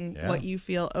 praying what you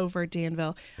feel over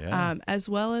Danville, as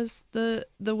well as the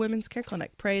Women's Care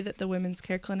Clinic. Pray that the Women's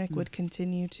Care Clinic would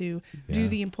continue to do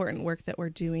the important work that we're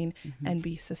doing and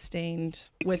be sustained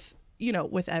with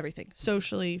everything,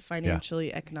 socially,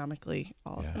 financially, economically,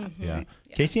 all of that.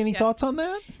 Casey, any thoughts on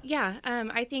that? Yeah,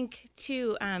 I think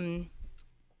too,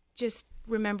 just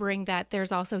remembering that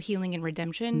there's also healing and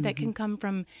redemption that can come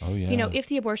from, if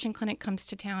the abortion clinic comes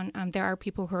to town, there are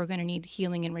people who are going to need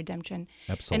healing and redemption.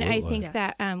 Absolutely. And I think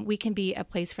that we can be a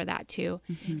place for that too.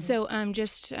 So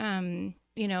just,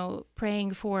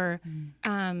 praying for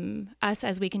us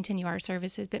as we continue our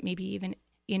services, but maybe even,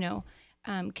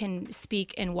 can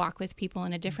speak and walk with people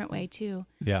in a different way too.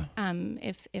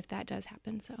 If that does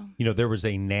happen. So, there was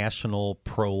a national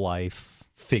pro-life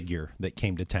figure that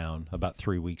came to town about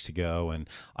 3 weeks ago, and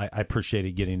I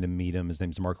appreciated getting to meet him. His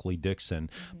name's Mark Lee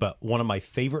Dixon. But one of my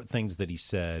favorite things that he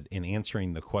said in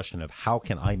answering the question of how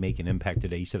can I make an impact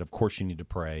today, he said, of course you need to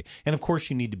pray, and of course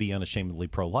you need to be unashamedly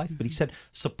pro-life, but he said,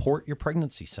 support your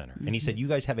pregnancy center. And he said, you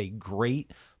guys have a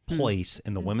great place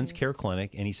in the women's care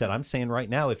clinic. And he said, I'm saying right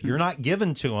now, if you're not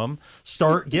giving to them,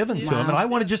 start giving to them. And I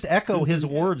want to just echo his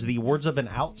words, the words of an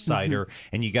outsider.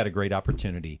 And you got a great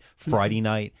opportunity. Friday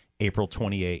night, April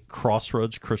 28th,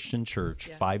 Crossroads Christian Church,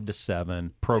 5 to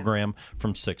 7, program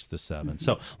from 6 to 7.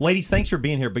 So, ladies, thanks for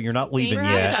being here, but you're not leaving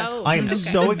yet. I am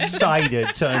so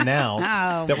excited to announce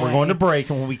that we're going to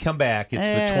break, and when we come back, it's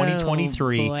the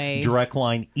 2023 Direct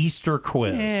Line Easter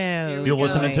Quiz. You're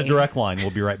listening to Direct Line.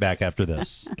 We'll be right back after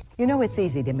this. You know, it's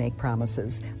easy to make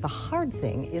promises. The hard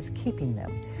thing is keeping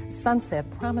them. Sunset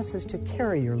promises to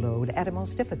carry your load at a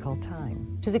most difficult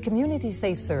time. To the communities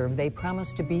they serve, they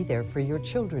promise to be there for your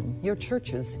children, your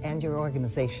churches, and your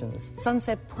organizations.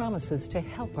 Sunset promises to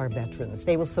help our veterans.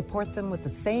 They will support them with the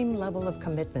same level of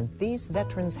commitment these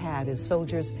veterans had as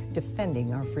soldiers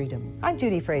defending our freedom. I'm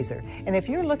Judy Fraser, and if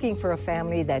you're looking for a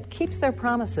family that keeps their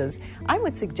promises, I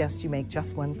would suggest you make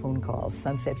just one phone call.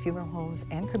 Sunset Funeral Homes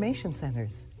and Cremation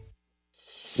Centers.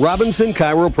 Robinson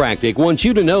Chiropractic wants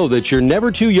you to know that you're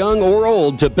never too young or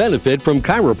old to benefit from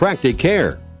chiropractic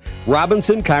care.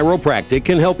 Robinson Chiropractic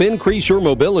can help increase your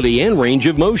mobility and range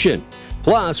of motion.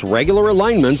 Plus, regular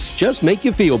alignments just make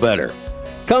you feel better.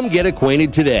 Come get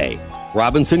acquainted today.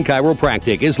 Robinson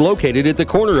Chiropractic is located at the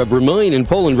corner of Vermillion and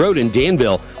Poland Road in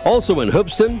Danville, also in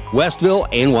Hoopeston, Westville,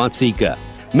 and Watseka.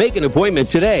 Make an appointment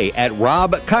today at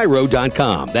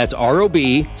robchiro.com. That's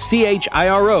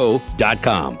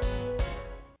ROBCHIRO.com.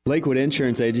 Lakewood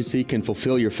Insurance Agency can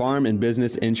fulfill your farm and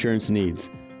business insurance needs.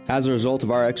 As a result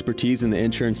of our expertise in the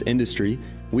insurance industry,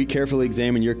 we carefully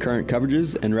examine your current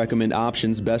coverages and recommend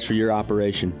options best for your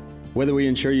operation. Whether we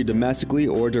insure you domestically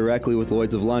or directly with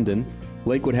Lloyd's of London,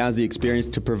 Lakewood has the experience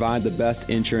to provide the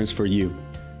best insurance for you.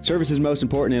 Service is most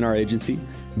important in our agency.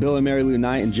 Bill and Mary Lou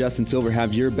Knight and Justin Silver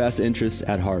have your best interests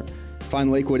at heart.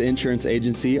 Find Lakewood Insurance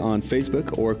Agency on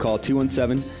Facebook or call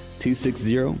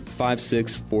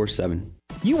 217-260-5647.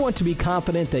 You want to be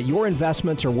confident that your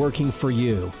investments are working for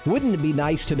you. Wouldn't it be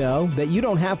nice to know that you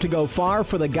don't have to go far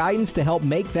for the guidance to help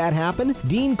make that happen?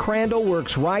 Dean Crandall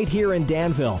works right here in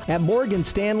Danville at Morgan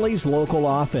Stanley's local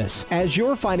office. As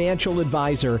your financial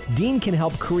advisor, Dean can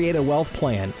help create a wealth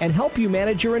plan and help you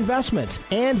manage your investments.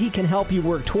 And he can help you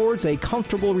work towards a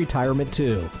comfortable retirement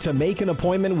too. To make an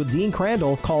appointment with Dean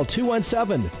Crandall, call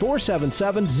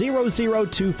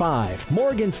 217-477-0025.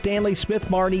 Morgan Stanley Smith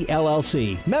Marnie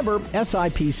LLC. Member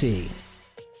SIPC.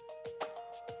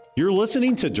 You're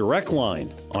listening to Direct Line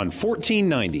on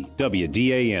 1490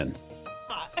 WDAN.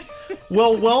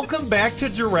 Well, welcome back to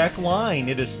Direct Line.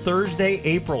 It is Thursday,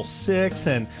 April 6th,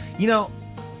 and you know,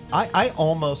 I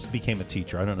almost became a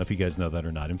teacher. I don't know if you guys know that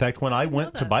or not. In fact, when I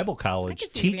went to Bible college,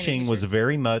 teaching was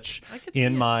very much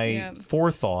in my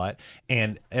forethought.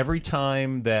 And every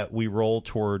time that we roll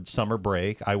toward summer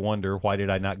break, I wonder, why did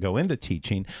I not go into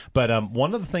teaching? But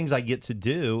one of the things I get to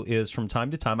do is from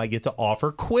time to time, I get to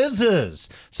offer quizzes.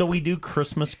 So we do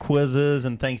Christmas quizzes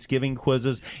and Thanksgiving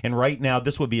quizzes. And right now,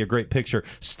 this would be a great picture.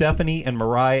 Stephanie and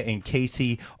Mariah and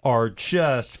Casey are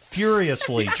just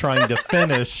furiously trying to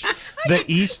finish the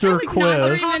Easter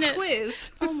quiz.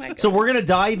 Oh my God. So we're going to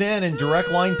dive in and Direct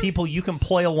Line people, you can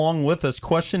play along with us.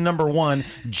 Question number 1,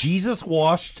 Jesus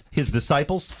washed his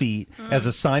disciples' feet as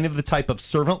a sign of the type of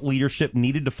servant leadership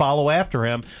needed to follow after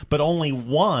him, but only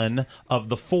one of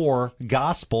the 4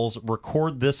 Gospels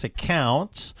record this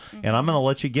account. And I'm going to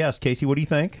let you guess. Casey, what do you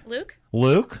think?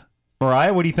 Luke?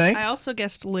 Mariah, what do you think? I also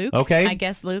guessed Luke. Okay. I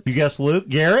guessed Luke. You guessed Luke.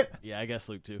 Garrett? Yeah, I guessed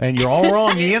Luke too. And you're all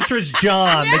wrong. The answer is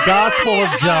John, the Gospel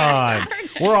of John.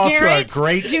 We're off to a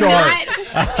great start.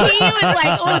 He was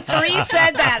like, oh, 3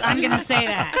 said that. I'm going to say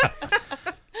that.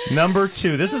 Number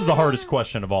 2. This is the hardest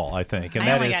question of all, I think. And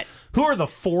that is, who are the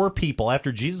 4 people,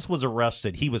 after Jesus was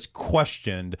arrested, he was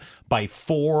questioned by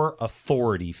 4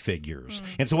 authority figures.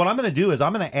 And so what I'm going to do is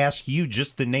I'm going to ask you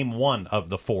just to name one of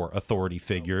the 4 authority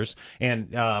figures.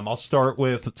 And I'll start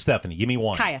with Stephanie. Give me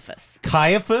one. Caiaphas.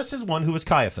 Caiaphas is one. Who is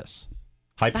Caiaphas?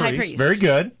 High priest. priest. Very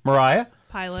good. Mariah?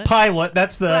 Pilate.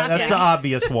 That's the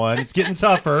obvious one. It's getting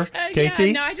tougher. Casey?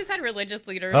 Yeah, no, I just had religious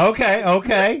leaders.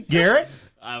 Okay. Garrett?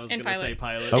 I was going to say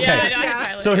Pilate. Okay. Yeah, I had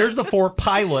Pilate. So here's the 4.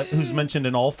 Pilate, who's mentioned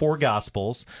in all 4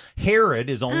 Gospels.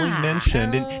 Herod is only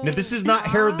mentioned. And now, this is not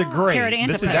Herod the Great. Herod this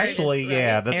Antipas. is actually,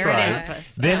 that's Herod right. Antipas.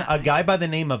 Then a guy by the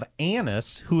name of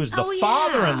Annas, who is the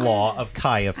father-in-law of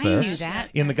Caiaphas I knew that.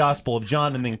 in the Gospel of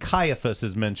John. And then Caiaphas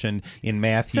is mentioned in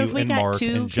Matthew So if we and got Mark 2,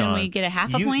 and John. can we get a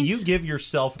half a point? You give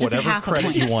yourself Just a whatever half a credit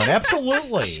point. you want.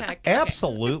 Absolutely. Check.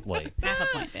 Absolutely. Half a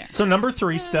point there. So number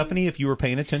 3, Stephanie, if you were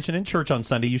paying attention in church on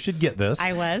Sunday, you should get this. I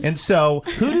I was. And so,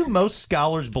 who do most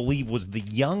scholars believe was the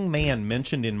young man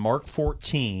mentioned in Mark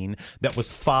 14 that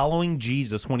was following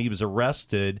Jesus when he was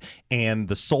arrested, and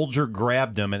the soldier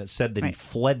grabbed him, and it said that he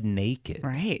fled naked?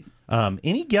 Right.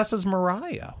 Any guesses,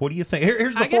 Mariah? What do you think?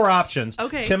 Here's the four options.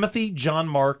 Okay. Timothy, John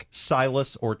Mark,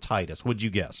 Silas, or Titus. What'd you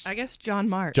guess? I guess John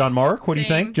Mark. John Mark? What do you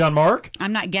think? John Mark?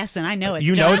 I'm not guessing. I know it's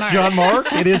You John know it's John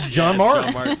Mark? It is John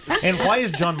Mark. John Mark. And why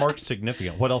is John Mark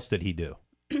significant? What else did he do?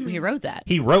 He wrote that.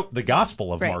 He wrote the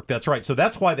Gospel of Right. Mark. That's right. So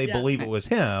that's why they believe it was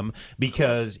him,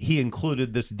 because he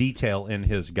included this detail in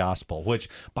his Gospel, which,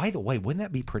 by the way, wouldn't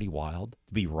that be pretty wild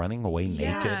to be running away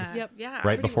naked? Yep. Yeah.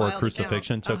 Right before a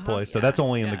crucifixion took place. So that's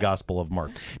only in the Gospel of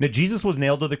Mark. Now, Jesus was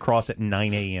nailed to the cross at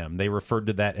 9 a.m. They referred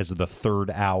to that as the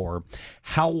third hour.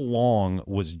 How long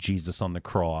was Jesus on the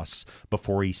cross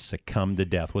before he succumbed to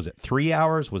death? Was it 3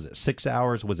 hours? Was it 6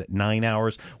 hours? Was it 9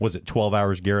 hours? Was it 12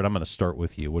 hours? Garrett, I'm going to start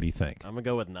with you. What do you think? I'm going to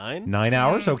go with 9. 9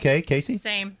 hours? Okay. Casey?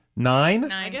 Same. 9?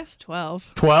 I guess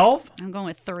 12. 12? I'm going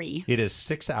with 3. It is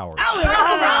 6 hours.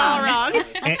 Oh, wrong.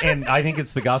 And I think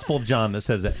it's the Gospel of John that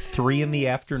says at 3 in the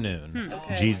afternoon,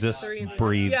 Jesus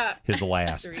breathed his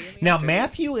last. Now,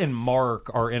 Matthew and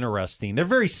Mark are interesting. They're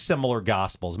very similar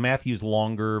Gospels. Matthew's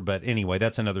longer, but anyway,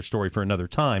 that's another story for another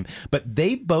time. But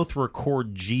they both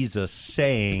record Jesus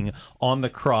saying on the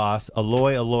cross,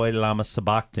 Eloi, Eloi, lama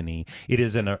sabachthani. It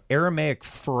is an Aramaic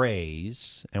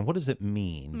phrase. And what does it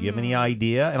mean? Do you have any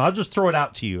idea? And I'll just throw it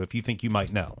out to you if you think you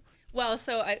might know. Well,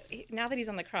 so now that he's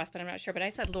on the cross, but I'm not sure. But I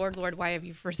said, Lord, Lord, why have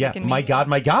you Yeah, forsaken me? my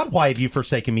God, why have you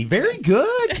forsaken me? Very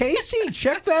good, Casey.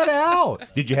 Check that out.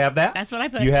 Did you have that? That's what I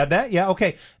put. You had that? Yeah,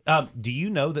 okay. Do you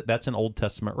know that that's an Old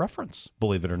Testament reference,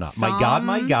 believe it or not? My God,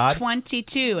 my God. Psalm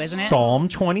 22, isn't it? Psalm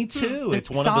 22. It's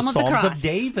one of the Psalm of the Psalms of Cross.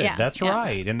 David. Yeah, That's yeah.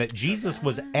 right. And that Jesus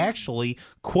was actually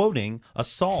quoting a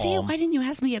psalm. See, why didn't you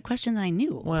ask me a question that I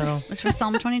knew? Well, it was from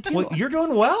Psalm 22. Well, you're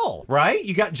doing well, right?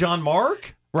 You got John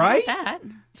Mark, right? I got that.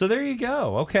 So there you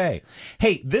go. Okay.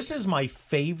 Hey, this is my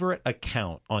favorite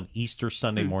account on Easter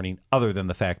Sunday morning, other than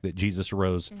the fact that Jesus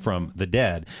rose from the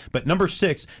dead. But number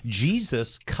 6,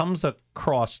 Jesus comes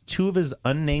across 2 of his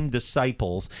unnamed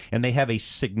disciples, and they have a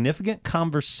significant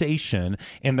conversation,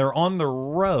 and they're on the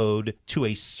road to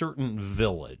a certain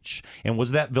village. And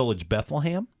was that village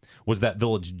Bethlehem? Was that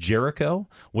village Jericho?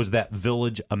 Was that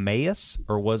village Emmaus?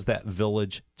 Or was that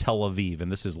village Tel Aviv?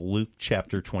 And this is Luke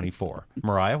chapter 24.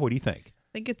 Mariah, what do you think?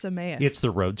 I think it's Emmaus. It's the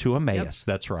road to Emmaus.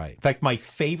 That's right. In fact, my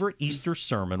favorite Easter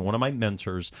sermon, one of my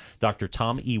mentors, Dr.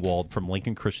 Tom Ewald from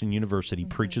Lincoln Christian University,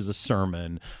 preaches a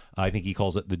sermon. I think he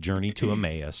calls it The Journey to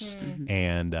Emmaus,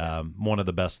 and one of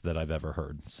the best that I've ever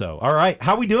heard. So, all right.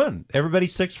 How we doing? Everybody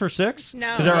 6 for 6?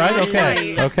 No. Is that right?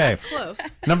 Okay. No. Okay. Close.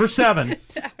 Number 7.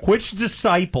 Which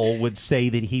disciple would say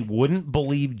that he wouldn't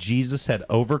believe Jesus had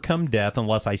overcome death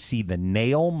unless I see the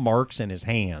nail marks in his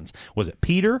hands? Was it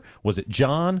Peter? Was it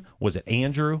John? Was it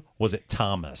Andrew? Was it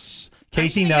Thomas?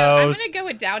 Casey knows. I'm going to go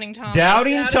with Doubting Thomas.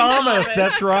 Doubting Thomas.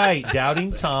 That's right.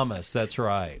 Doubting Thomas. That's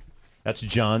right. That's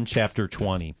John chapter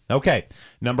 20. Okay.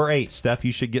 Number 8. Steph,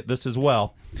 you should get this as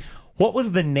well. What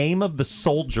was the name of the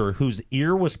soldier whose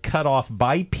ear was cut off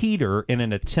by Peter in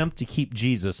an attempt to keep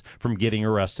Jesus from getting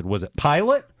arrested? Was it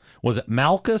Pilate? Was it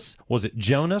Malchus? Was it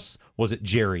Jonas? Was it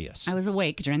Jairus? I was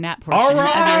awake during that portion All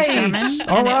right. of your sermon.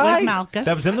 All and right. It was Malchus.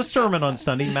 That was in the sermon on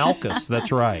Sunday. Malchus.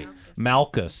 That's right.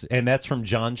 Malchus. And that's from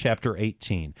John chapter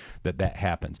 18 that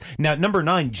happens. Now, number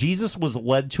 9, Jesus was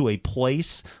led to a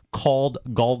place called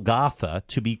Golgotha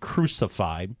to be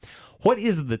crucified. What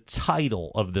is the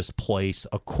title of this place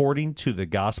according to the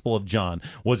Gospel of John?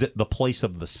 Was it the place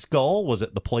of the skull? Was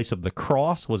it the place of the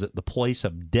cross? Was it the place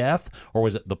of death? Or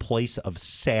was it the place of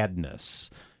sadness?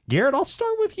 Garrett, I'll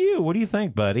start with you. What do you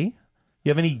think, buddy? You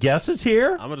have any guesses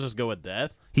here? I'm going to just go with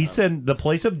death. He said the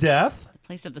place of death.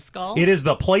 Place of the skull. It is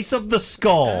the place of the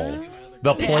skull.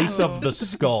 The place of the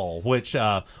skull, which,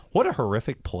 what a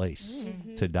horrific place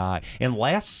to die. And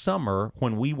last summer,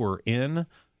 when we were in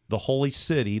the holy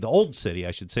city, the old city,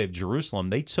 I should say, of Jerusalem,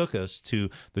 they took us to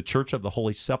the Church of the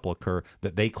Holy Sepulchre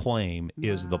that they claim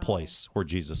is the place where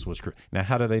Jesus was crucified. Now,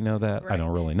 how do they know that? I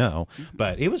don't really know.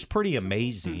 But it was pretty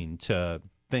amazing to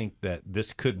think that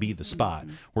this could be the spot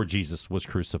where Jesus was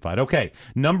crucified. Okay,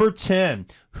 number 10.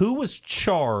 Who was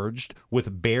charged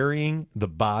with burying the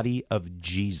body of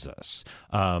Jesus?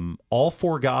 All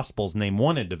 4 Gospels name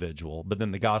one individual, but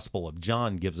then the Gospel of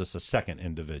John gives us a second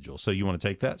individual. So you want to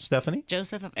take that, Stephanie?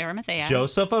 Joseph of Arimathea.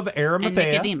 Joseph of Arimathea.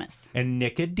 And Nicodemus. And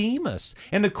Nicodemus.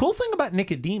 And the cool thing about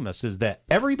Nicodemus is that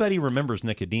everybody remembers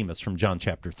Nicodemus from John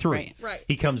chapter 3. Right.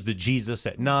 He comes to Jesus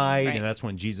at night, Right. and that's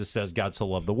when Jesus says, God so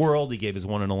loved the world, he gave his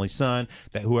one one and only Son,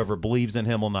 that whoever believes in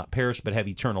him will not perish but have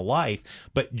eternal life.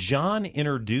 But John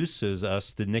introduces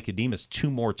us to Nicodemus 2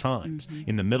 more times.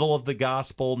 In the middle of the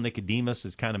gospel, Nicodemus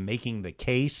is kind of making the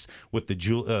case with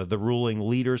the ruling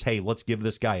leaders. Hey, let's give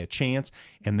this guy a chance.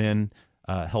 And then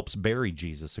helps bury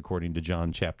Jesus, according to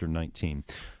John chapter 19.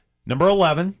 Number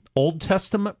 11, Old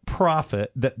Testament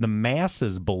prophet that the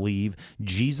masses believe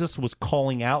Jesus was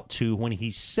calling out to when he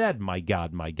said, my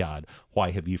God, why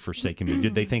have you forsaken me?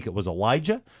 Did they think it was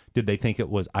Elijah? Did they think it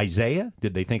was Isaiah?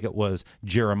 Did they think it was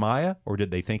Jeremiah? Or did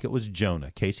they think it was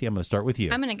Jonah? Casey, I'm going to start with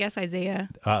you. I'm going to guess Isaiah.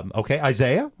 Okay,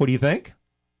 Isaiah, what do you think?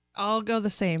 I'll go the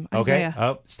same. Okay.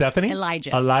 Isaiah. Stephanie?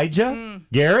 Elijah.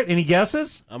 Garrett, any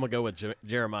guesses? I'm going to go with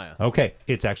Jeremiah. Okay.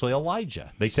 It's actually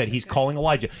Elijah. They said he's calling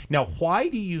Elijah. Now, why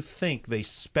do you think they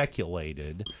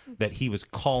speculated that he was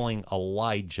calling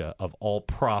Elijah of all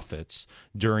prophets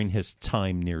during his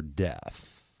time near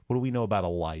death? What do we know about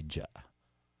Elijah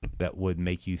that would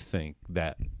make you think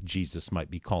that Jesus might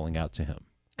be calling out to him?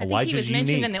 I think he was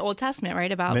mentioned in the Old Testament,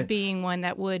 right, about being one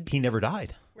that would... He never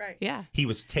died. Right. Yeah. He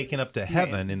was taken up to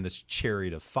heaven in this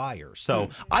chariot of fire. So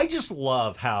I just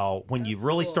love how when you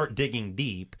really start digging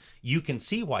deep, you can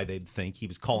see why they'd think he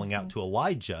was calling out to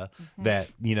Elijah that,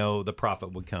 the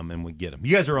prophet would come and would get him.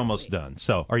 You guys are almost done.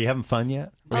 So are you having fun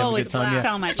yet? It's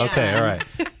so much fun. Okay, all right.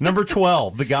 Number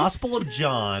 12, the Gospel of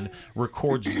John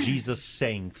records Jesus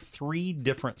saying 3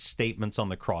 different statements on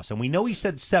the cross. And we know he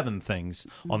said 7 things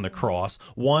on the cross.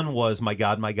 1 was, my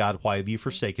God, why have you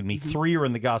forsaken me? 3 are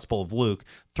in the Gospel of Luke.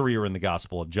 3 are in the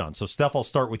Gospel of John. So, Steph, I'll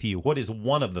start with you. What is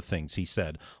one of the things he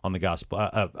said on the Gospel,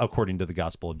 according to the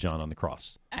Gospel of John on the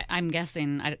cross? I'm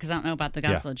guessing, because I don't know about the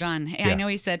Gospel of John. Hey, I know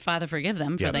he said, Father, forgive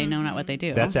them, for they know not what they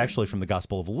do. That's actually from the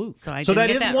Gospel of Luke. So I that didn't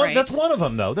is get that one. right. That's one of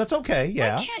them, though. That's okay.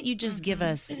 Yeah. Why can't you just give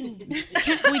us?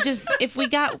 Can't we just? If we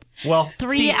got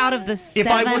 3 see, out of the 7. If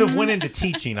I would have went into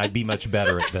teaching, I'd be much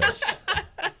better at this.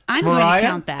 I'm Mariah? going to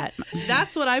count that.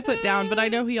 That's what I put down, but I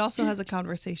know he also has a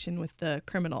conversation with the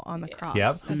criminal on the cross.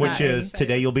 Yep, which is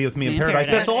today you'll be with me in paradise.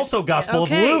 That's also Gospel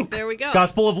of Okay, Luke. there we go.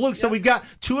 Gospel of Luke. So we've got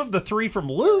 2 of the 3 from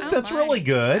Luke. That's really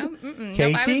good.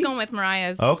 Casey? Nope, I was going with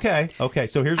Mariah's. Okay.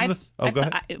 So here's go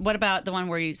ahead. What about the one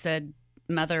where you said,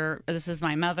 Mother, this is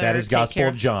my mother? That is Gospel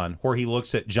of John, where he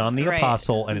looks at John the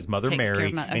Apostle and his mother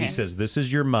Mary, and he says, this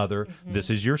is your mother, this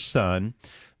is your son.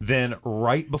 Then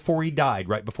right before he died,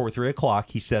 right before 3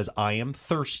 o'clock, he says, I am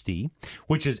thirsty,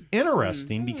 which is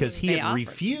interesting because he had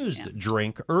refused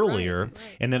drink earlier. Right.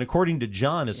 And then according to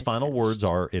John, his final words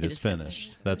are, it is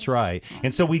finished. That's right.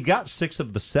 And so we've got 6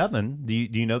 of the 7. Do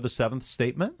you know the 7th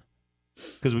statement?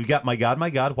 Because we've got, my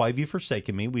God, why have you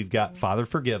forsaken me? We've got, Father,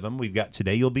 forgive him. We've got,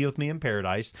 today you'll be with me in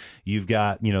paradise. You've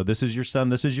got, this is your son,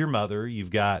 this is your mother.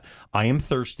 You've got, I am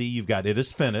thirsty. You've got, it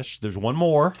is finished. There's one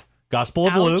more, Gospel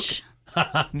of Luke.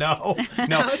 No.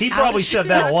 He probably said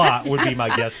that a lot, would be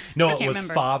my guess. No, it was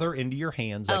remember. Father, into your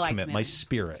hands I commit my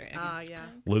spirit. Right. Yeah.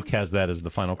 Luke has that as the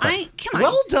final credit. Come on.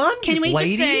 Well done, Can we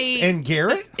ladies just say, and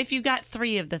Garrett. If you got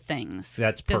 3 of the things,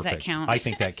 That's perfect. Does that count? I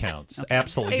think that counts. Okay.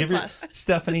 Absolutely.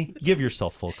 Stephanie, give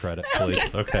yourself full credit,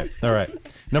 please. Okay. All right.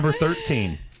 Number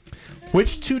 13.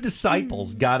 Which 2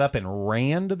 disciples got up and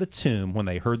ran to the tomb when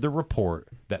they heard the report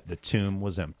that the tomb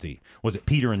was empty? Was it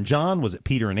Peter and John? Was it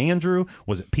Peter and Andrew?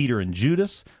 Was it Peter and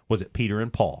Judas? Was it Peter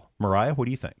and Paul? Mariah, what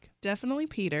do you think? Definitely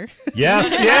Peter. Yes.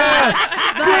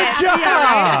 Good job.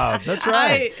 Yeah, right. That's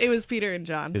right. It was Peter and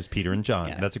John. Is Peter and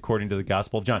John. That's according to the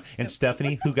Gospel of John. And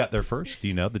Stephanie, who got there first? Do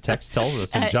you know? The text tells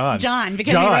us. And John. John,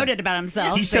 because he wrote it about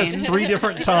himself. He says 3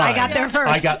 different times. I got there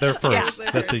first. I got there first.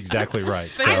 Yeah. That's exactly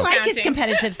right. But I like his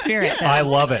competitive spirit, though. I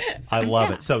love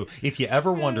it. So if you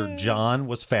ever wonder, John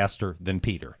was faster than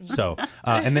Peter. So,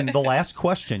 and then the last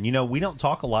question, we don't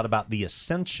talk a lot about the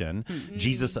ascension.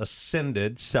 Jesus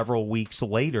ascended several weeks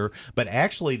later, but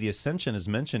actually the ascension is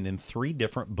mentioned in 3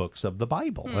 different books of the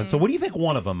Bible. And so what do you think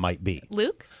one of them might be?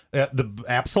 Luke?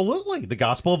 Absolutely. The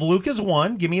Gospel of Luke is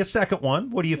one. Give me a second one.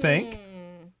 What do you think?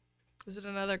 Is it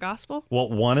another gospel? Well,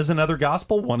 one is another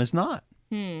gospel, one is not.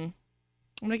 I'm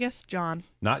going to guess John.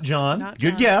 Not John.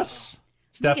 Good guess.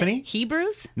 Stephanie?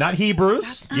 Hebrews? Not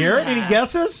Hebrews. Garrett, any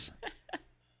guesses?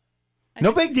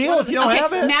 No big deal if you don't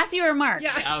have it. Matthew or Mark?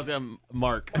 Yeah. I was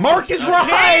Mark. Mark is right.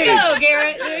 There you go,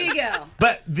 Garrett. There you go.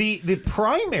 But the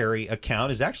primary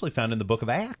account is actually found in the book of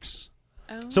Acts.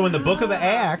 So in the book of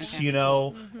Acts,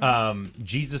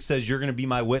 Jesus says, you're going to be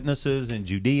my witnesses in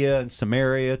Judea and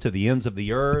Samaria to the ends of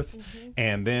the earth.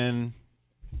 And then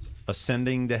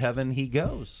ascending to heaven he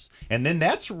goes. And then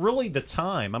that's really the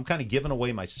time. I'm kind of giving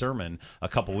away my sermon a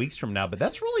couple weeks from now, but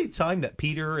that's really the time that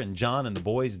Peter and John and the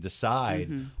boys decide,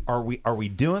 are we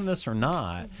doing this or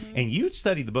not? And you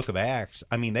study the book of Acts.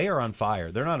 I mean, they are on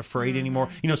fire. They're not afraid anymore.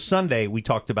 You know, Sunday we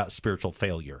talked about spiritual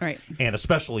failure, and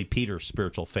especially Peter's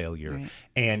spiritual failure.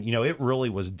 And, you know, it really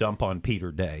was dump on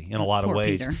Peter day in a lot of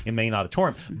ways in Main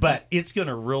Auditorium, but it's going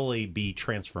to really be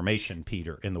transformation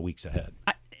Peter in the weeks ahead.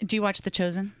 Do you watch The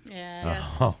Chosen? Yeah.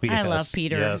 Oh, yes. I love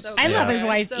Peter. Yes. I love his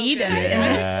wife, Eden.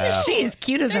 Yeah. She is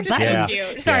cute as a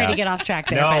button. Sorry to get off track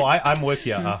there. No, I'm with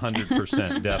you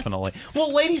 100%, definitely.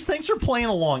 Well, ladies, thanks for playing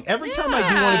along. Every time I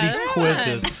do one of these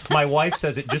quizzes, my wife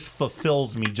says it just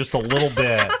fulfills me just a little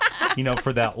bit, you know,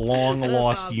 for that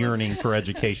long-lost yearning for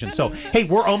education. So, hey,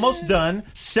 we're almost done.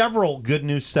 Several good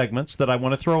news segments that I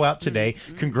want to throw out today.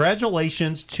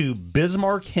 Congratulations to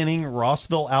Bismarck Henning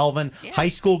Rossville Alvin High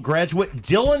School graduate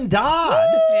Dylan Dodd.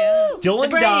 Dylan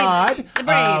Dodd. The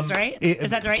Braves, right?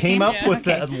 Is that the right came team? up with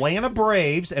the Atlanta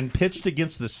Braves and pitched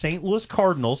against the St. Louis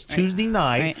Cardinals Tuesday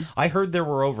night. I heard there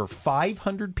were over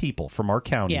 500 people from our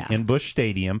county in Busch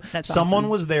Stadium. Someone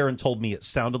was there and told me it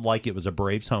sounded like it was a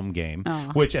Braves home game,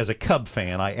 which as a Cub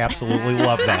fan, I absolutely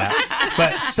love that.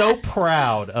 But so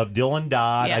proud of Dylan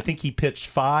Dodd. I think he pitched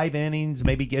 5 innings,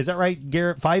 maybe. Is that right,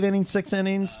 Garrett? 5 innings, 6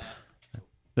 innings?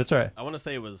 That's right. I want to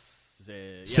say it was...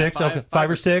 6, five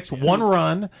or six, 1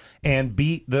 run, and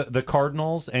beat the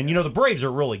Cardinals. And, you know, the Braves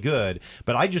are really good,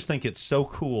 but I just think it's so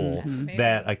cool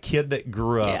that a kid that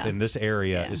grew up in this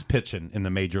area is pitching in the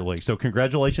major league. So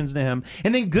congratulations to him.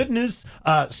 And then good news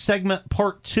segment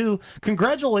part 2,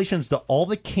 congratulations to all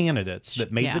the candidates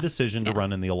that made the decision to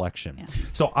run in the election.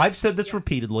 So I've said this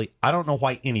repeatedly. I don't know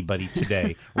why anybody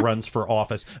today runs for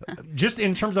office, just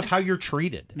in terms of how you're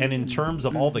treated and in terms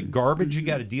of all the garbage you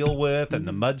got to deal with and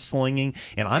the mudslinging.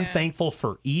 And I'm thankful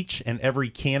for each and every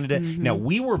candidate. Now,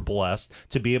 we were blessed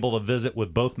to be able to visit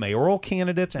with both mayoral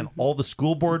candidates and all the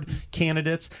school board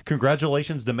candidates.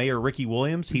 Congratulations to Mayor Ricky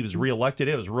Williams. He was reelected.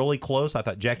 It was really close. I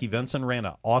thought Jackie Vinson ran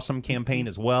an awesome campaign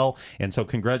as well. And so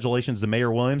congratulations to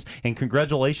Mayor Williams. And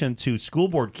congratulations to school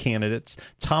board candidates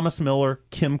Thomas Miller,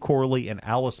 Kim Corley, and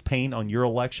Alice Payne on your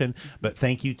election. But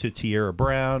thank you to Tierra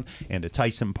Brown and to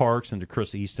Tyson Parks and to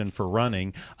Chris Easton for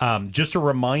running. Just a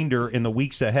reminder, in the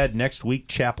weeks ahead, next week,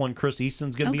 Chaplain Chris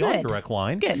Easton's going to be on Direct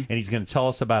Line. And he's going to tell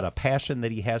us about a passion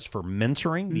that he has for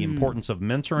mentoring, the importance of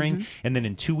mentoring. And then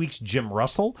in 2 weeks, Jim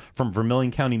Russell from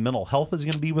Vermilion County Mental Health is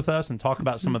going to be with us and talk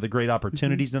about some of the great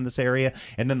opportunities in this area.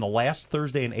 And then the last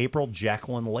Thursday in April,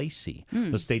 Jacqueline Lacey,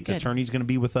 the state's attorney, is going to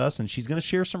be with us, and she's going to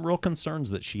share some real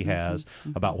concerns that she has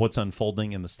about what's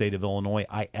unfolding in the state of Illinois.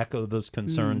 I echo those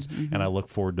concerns, and I look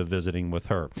forward to visiting with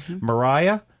her.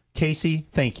 Mariah, Casey,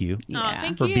 thank you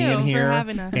for being here. For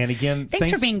having us. And again, thanks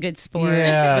for being good sports.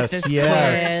 Yes, with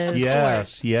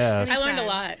this yes. I learned a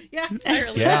lot. I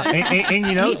really did. And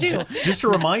you know, just a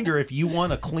reminder, if you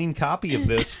want a clean copy of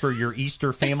this for your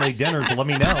Easter family dinners, let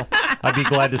me know. I'd be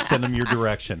glad to send them your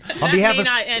direction. On behalf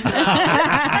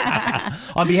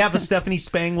of Stephanie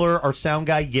Spangler, our sound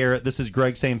guy Garrett, this is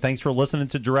Greg saying thanks for listening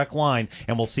to Direct Line,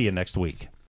 and we'll see you next week.